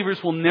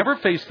 Unbelievers will never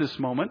face this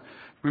moment.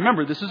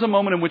 Remember, this is a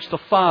moment in which the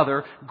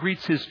Father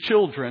greets His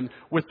children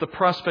with the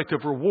prospect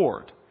of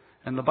reward.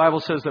 And the Bible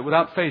says that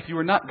without faith, you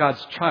are not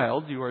God's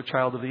child. You are a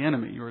child of the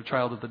enemy. You are a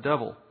child of the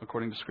devil,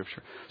 according to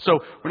Scripture. So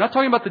we're not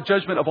talking about the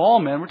judgment of all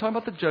men. We're talking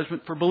about the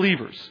judgment for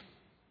believers.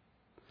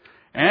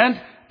 And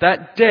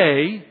that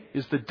day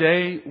is the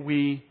day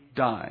we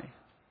die.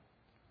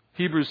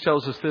 Hebrews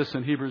tells us this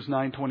in Hebrews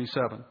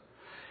 9:27.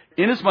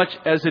 Inasmuch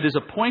as it is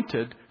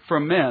appointed for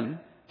men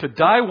to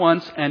die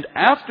once, and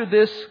after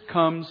this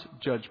comes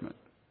judgment.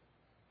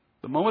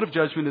 The moment of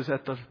judgment is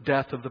at the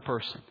death of the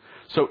person.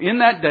 So in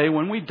that day,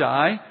 when we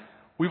die,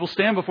 we will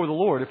stand before the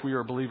Lord if we are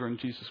a believer in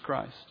Jesus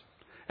Christ.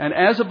 And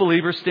as a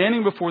believer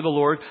standing before the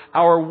Lord,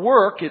 our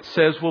work, it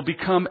says, will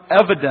become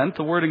evident.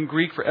 The word in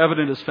Greek for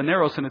evident is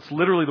phaneros, and it's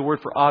literally the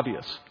word for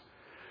obvious.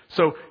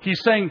 So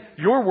he's saying,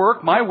 your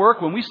work, my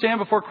work, when we stand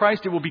before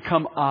Christ, it will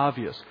become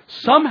obvious.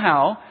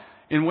 Somehow,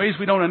 in ways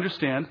we don't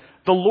understand,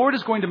 the Lord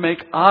is going to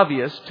make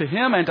obvious to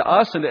Him and to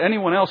us and to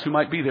anyone else who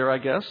might be there, I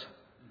guess,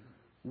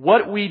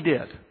 what we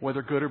did,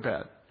 whether good or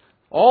bad.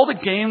 All the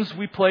games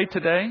we play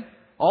today,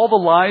 all the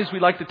lies we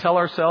like to tell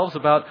ourselves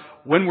about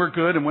when we're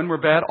good and when we're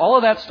bad, all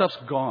of that stuff's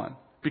gone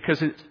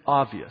because it's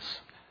obvious.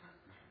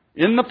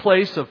 In the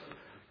place of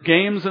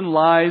games and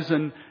lies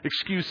and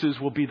excuses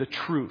will be the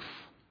truth.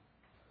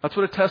 That's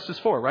what a test is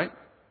for, right?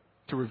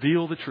 To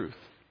reveal the truth.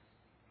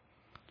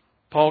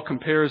 Paul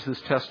compares this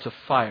test to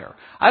fire.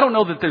 I don't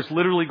know that there's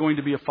literally going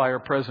to be a fire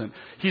present.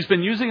 He's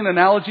been using an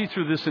analogy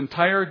through this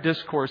entire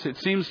discourse. It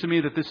seems to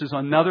me that this is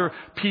another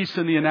piece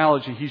in the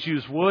analogy. He's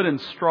used wood and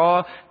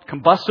straw,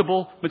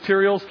 combustible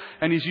materials,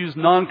 and he's used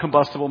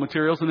non-combustible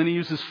materials, and then he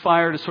uses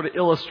fire to sort of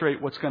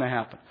illustrate what's going to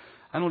happen.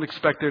 I don't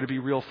expect there to be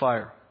real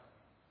fire.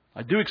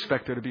 I do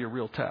expect there to be a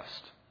real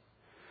test.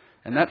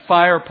 And that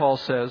fire, Paul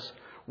says,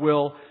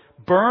 will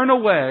burn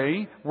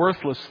away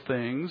worthless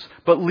things,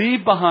 but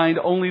leave behind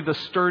only the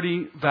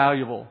sturdy,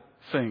 valuable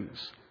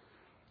things.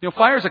 You know,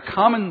 fire is a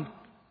common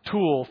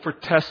tool for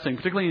testing,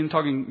 particularly in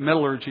talking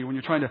metallurgy, when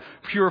you're trying to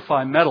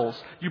purify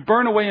metals. You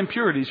burn away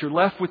impurities. You're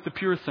left with the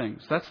pure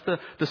things. That's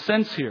the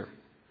sense here.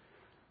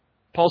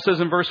 Paul says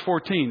in verse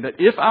 14 that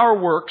if our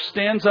work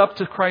stands up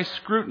to Christ's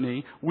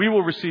scrutiny, we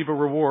will receive a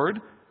reward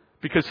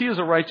because He is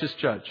a righteous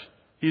judge.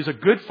 He's a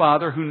good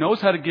Father who knows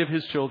how to give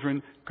His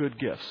children good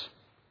gifts.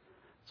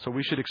 So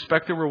we should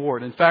expect a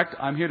reward. In fact,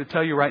 I'm here to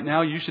tell you right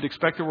now, you should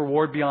expect a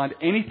reward beyond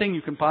anything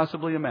you can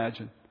possibly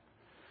imagine.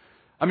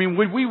 I mean,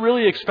 would we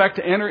really expect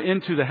to enter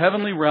into the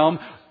heavenly realm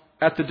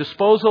at the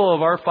disposal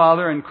of our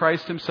Father and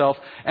Christ Himself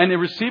and to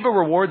receive a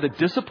reward that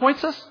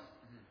disappoints us?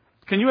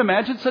 Can you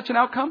imagine such an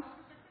outcome?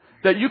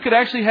 That you could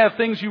actually have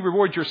things you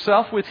reward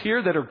yourself with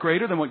here that are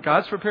greater than what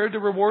God's prepared to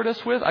reward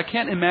us with? I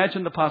can't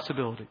imagine the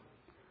possibility.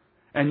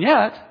 And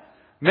yet,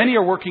 many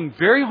are working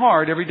very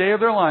hard every day of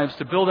their lives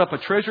to build up a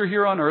treasure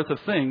here on earth of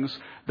things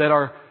that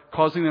are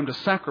causing them to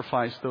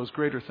sacrifice those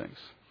greater things.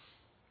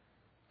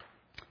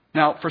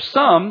 Now, for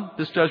some,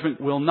 this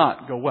judgment will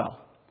not go well.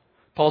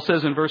 Paul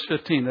says in verse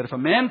 15 that if a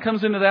man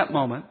comes into that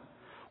moment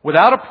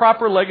without a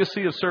proper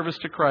legacy of service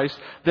to Christ,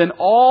 then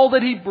all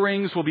that he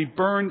brings will be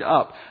burned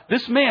up.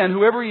 This man,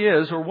 whoever he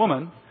is or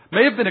woman,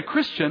 may have been a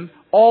Christian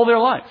all their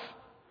life.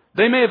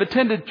 They may have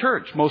attended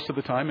church most of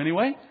the time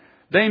anyway.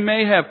 They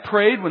may have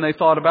prayed when they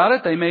thought about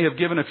it. They may have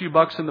given a few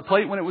bucks in the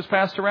plate when it was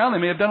passed around. They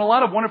may have done a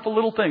lot of wonderful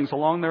little things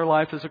along their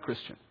life as a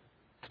Christian.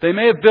 They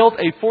may have built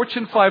a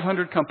Fortune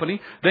 500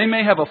 company. They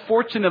may have a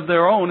fortune of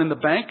their own in the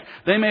bank.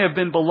 They may have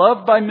been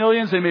beloved by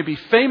millions. They may be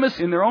famous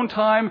in their own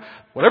time.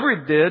 Whatever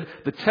he did,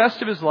 the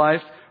test of his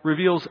life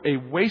reveals a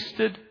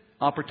wasted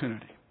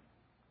opportunity.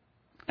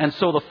 And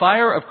so the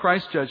fire of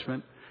Christ's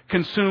judgment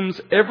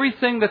consumes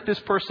everything that this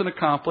person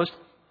accomplished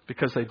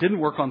because they didn't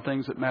work on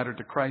things that mattered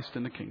to Christ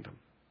and the kingdom.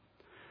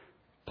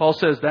 Paul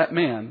says that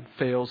man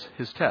fails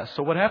his test.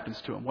 So what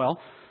happens to him? Well,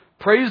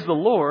 praise the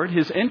Lord,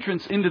 his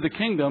entrance into the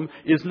kingdom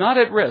is not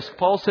at risk.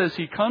 Paul says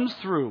he comes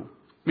through,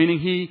 meaning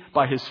he,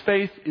 by his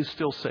faith, is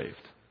still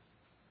saved.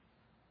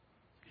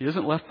 He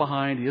isn't left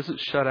behind. He isn't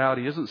shut out.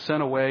 He isn't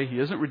sent away. He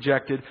isn't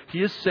rejected.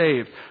 He is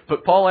saved.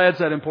 But Paul adds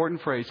that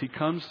important phrase. He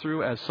comes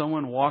through as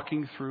someone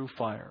walking through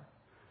fire.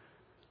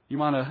 You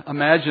want to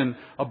imagine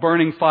a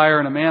burning fire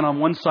and a man on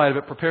one side of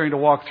it preparing to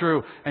walk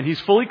through. And he's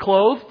fully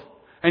clothed.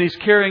 And he's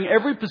carrying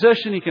every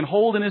possession he can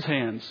hold in his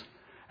hands.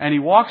 And he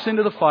walks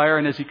into the fire,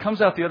 and as he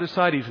comes out the other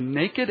side, he's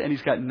naked and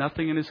he's got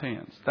nothing in his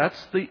hands. That's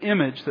the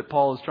image that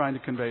Paul is trying to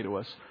convey to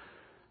us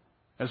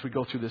as we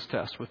go through this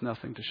test with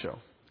nothing to show.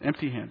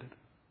 Empty-handed.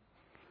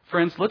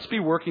 Friends, let's be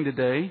working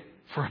today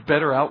for a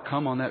better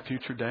outcome on that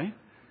future day.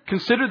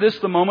 Consider this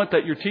the moment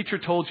that your teacher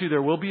told you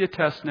there will be a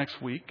test next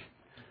week.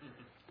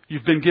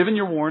 You've been given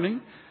your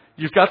warning.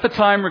 You've got the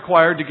time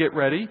required to get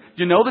ready.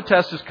 You know the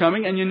test is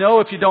coming, and you know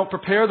if you don't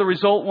prepare, the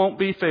result won't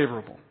be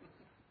favorable.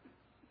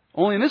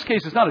 Only in this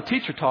case, it's not a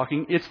teacher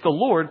talking. It's the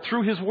Lord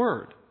through His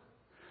Word.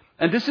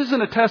 And this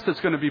isn't a test that's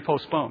going to be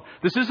postponed.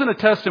 This isn't a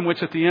test in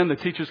which at the end the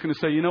teacher's going to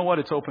say, you know what,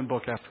 it's open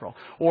book after all.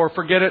 Or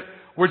forget it,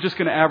 we're just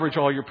going to average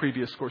all your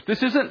previous scores.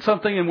 This isn't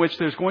something in which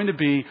there's going to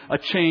be a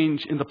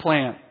change in the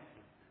plan.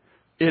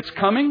 It's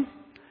coming,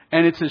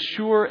 and it's as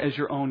sure as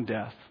your own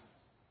death.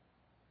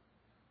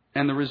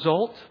 And the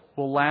result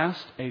will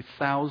last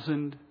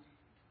 1,000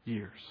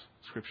 years,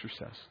 Scripture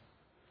says.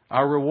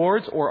 Our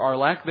rewards, or our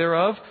lack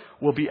thereof,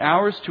 will be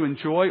ours to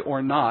enjoy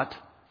or not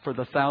for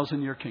the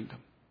 1,000-year kingdom.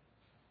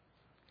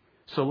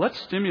 So let's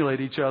stimulate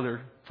each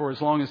other for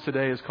as long as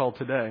today is called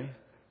today,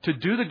 to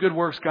do the good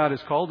works God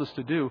has called us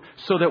to do,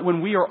 so that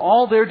when we are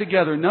all there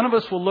together, none of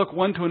us will look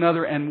one to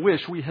another and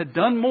wish we had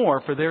done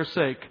more for their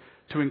sake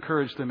to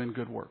encourage them in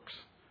good works.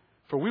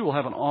 For we will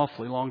have an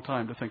awfully long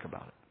time to think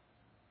about it.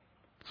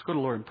 Let's go to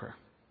the Lord in prayer.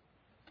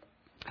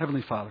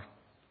 Heavenly Father,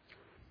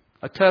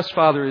 a test,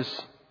 Father,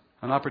 is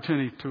an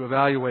opportunity to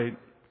evaluate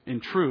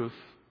in truth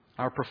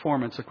our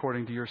performance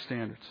according to your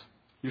standards.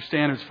 Your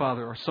standards,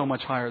 Father, are so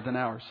much higher than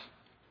ours.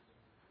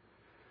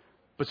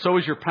 But so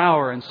is your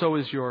power, and so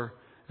is your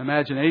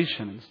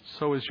imagination, and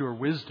so is your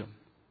wisdom.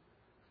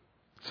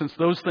 Since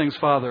those things,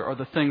 Father, are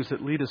the things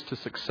that lead us to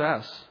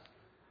success,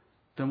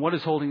 then what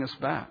is holding us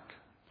back?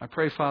 I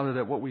pray, Father,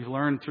 that what we've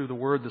learned through the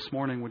Word this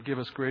morning would give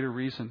us greater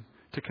reason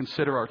to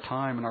consider our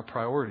time and our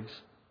priorities,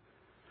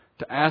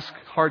 to ask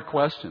hard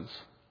questions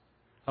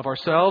of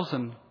ourselves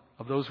and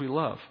of those we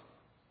love.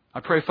 I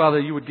pray, Father,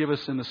 you would give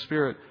us in the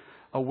Spirit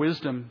a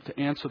wisdom to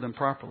answer them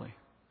properly.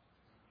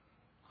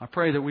 I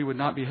pray that we would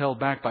not be held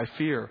back by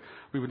fear.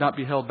 We would not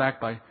be held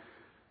back by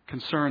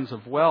concerns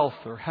of wealth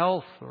or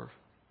health or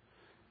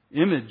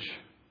image.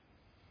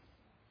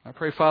 I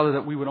pray, Father,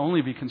 that we would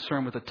only be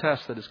concerned with the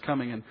test that is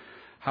coming and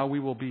how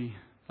we will be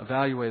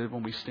evaluated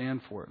when we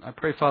stand for it. I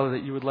pray, Father,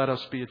 that you would let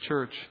us be a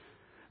church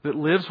that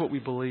lives what we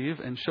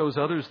believe and shows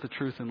others the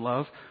truth in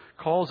love,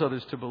 calls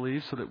others to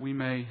believe so that we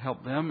may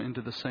help them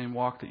into the same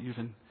walk that you've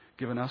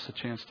given us a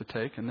chance to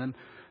take. And then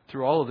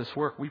through all of this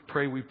work, we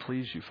pray we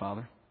please you,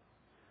 Father.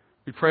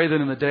 We pray that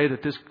in the day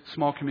that this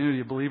small community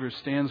of believers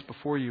stands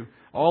before you,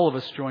 all of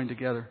us join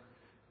together,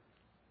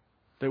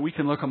 that we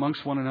can look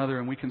amongst one another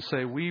and we can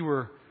say we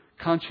were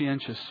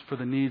conscientious for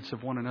the needs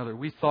of one another.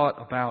 We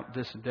thought about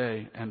this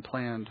day and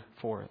planned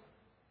for it.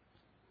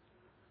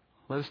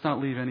 Let us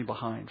not leave any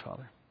behind,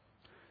 Father.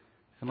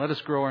 And let us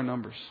grow our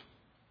numbers.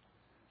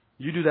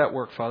 You do that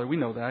work, Father. We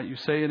know that. You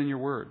say it in your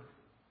word.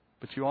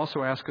 But you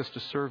also ask us to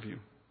serve you.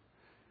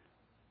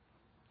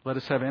 Let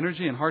us have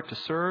energy and heart to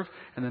serve.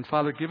 And then,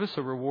 Father, give us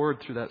a reward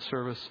through that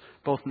service,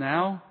 both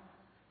now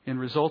in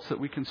results that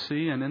we can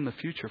see and in the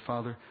future,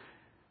 Father,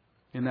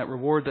 in that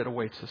reward that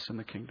awaits us in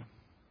the kingdom.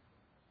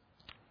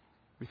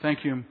 We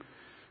thank you.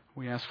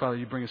 We ask, Father,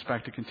 you bring us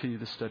back to continue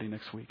this study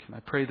next week. And I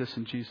pray this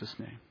in Jesus'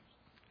 name.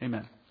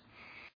 Amen.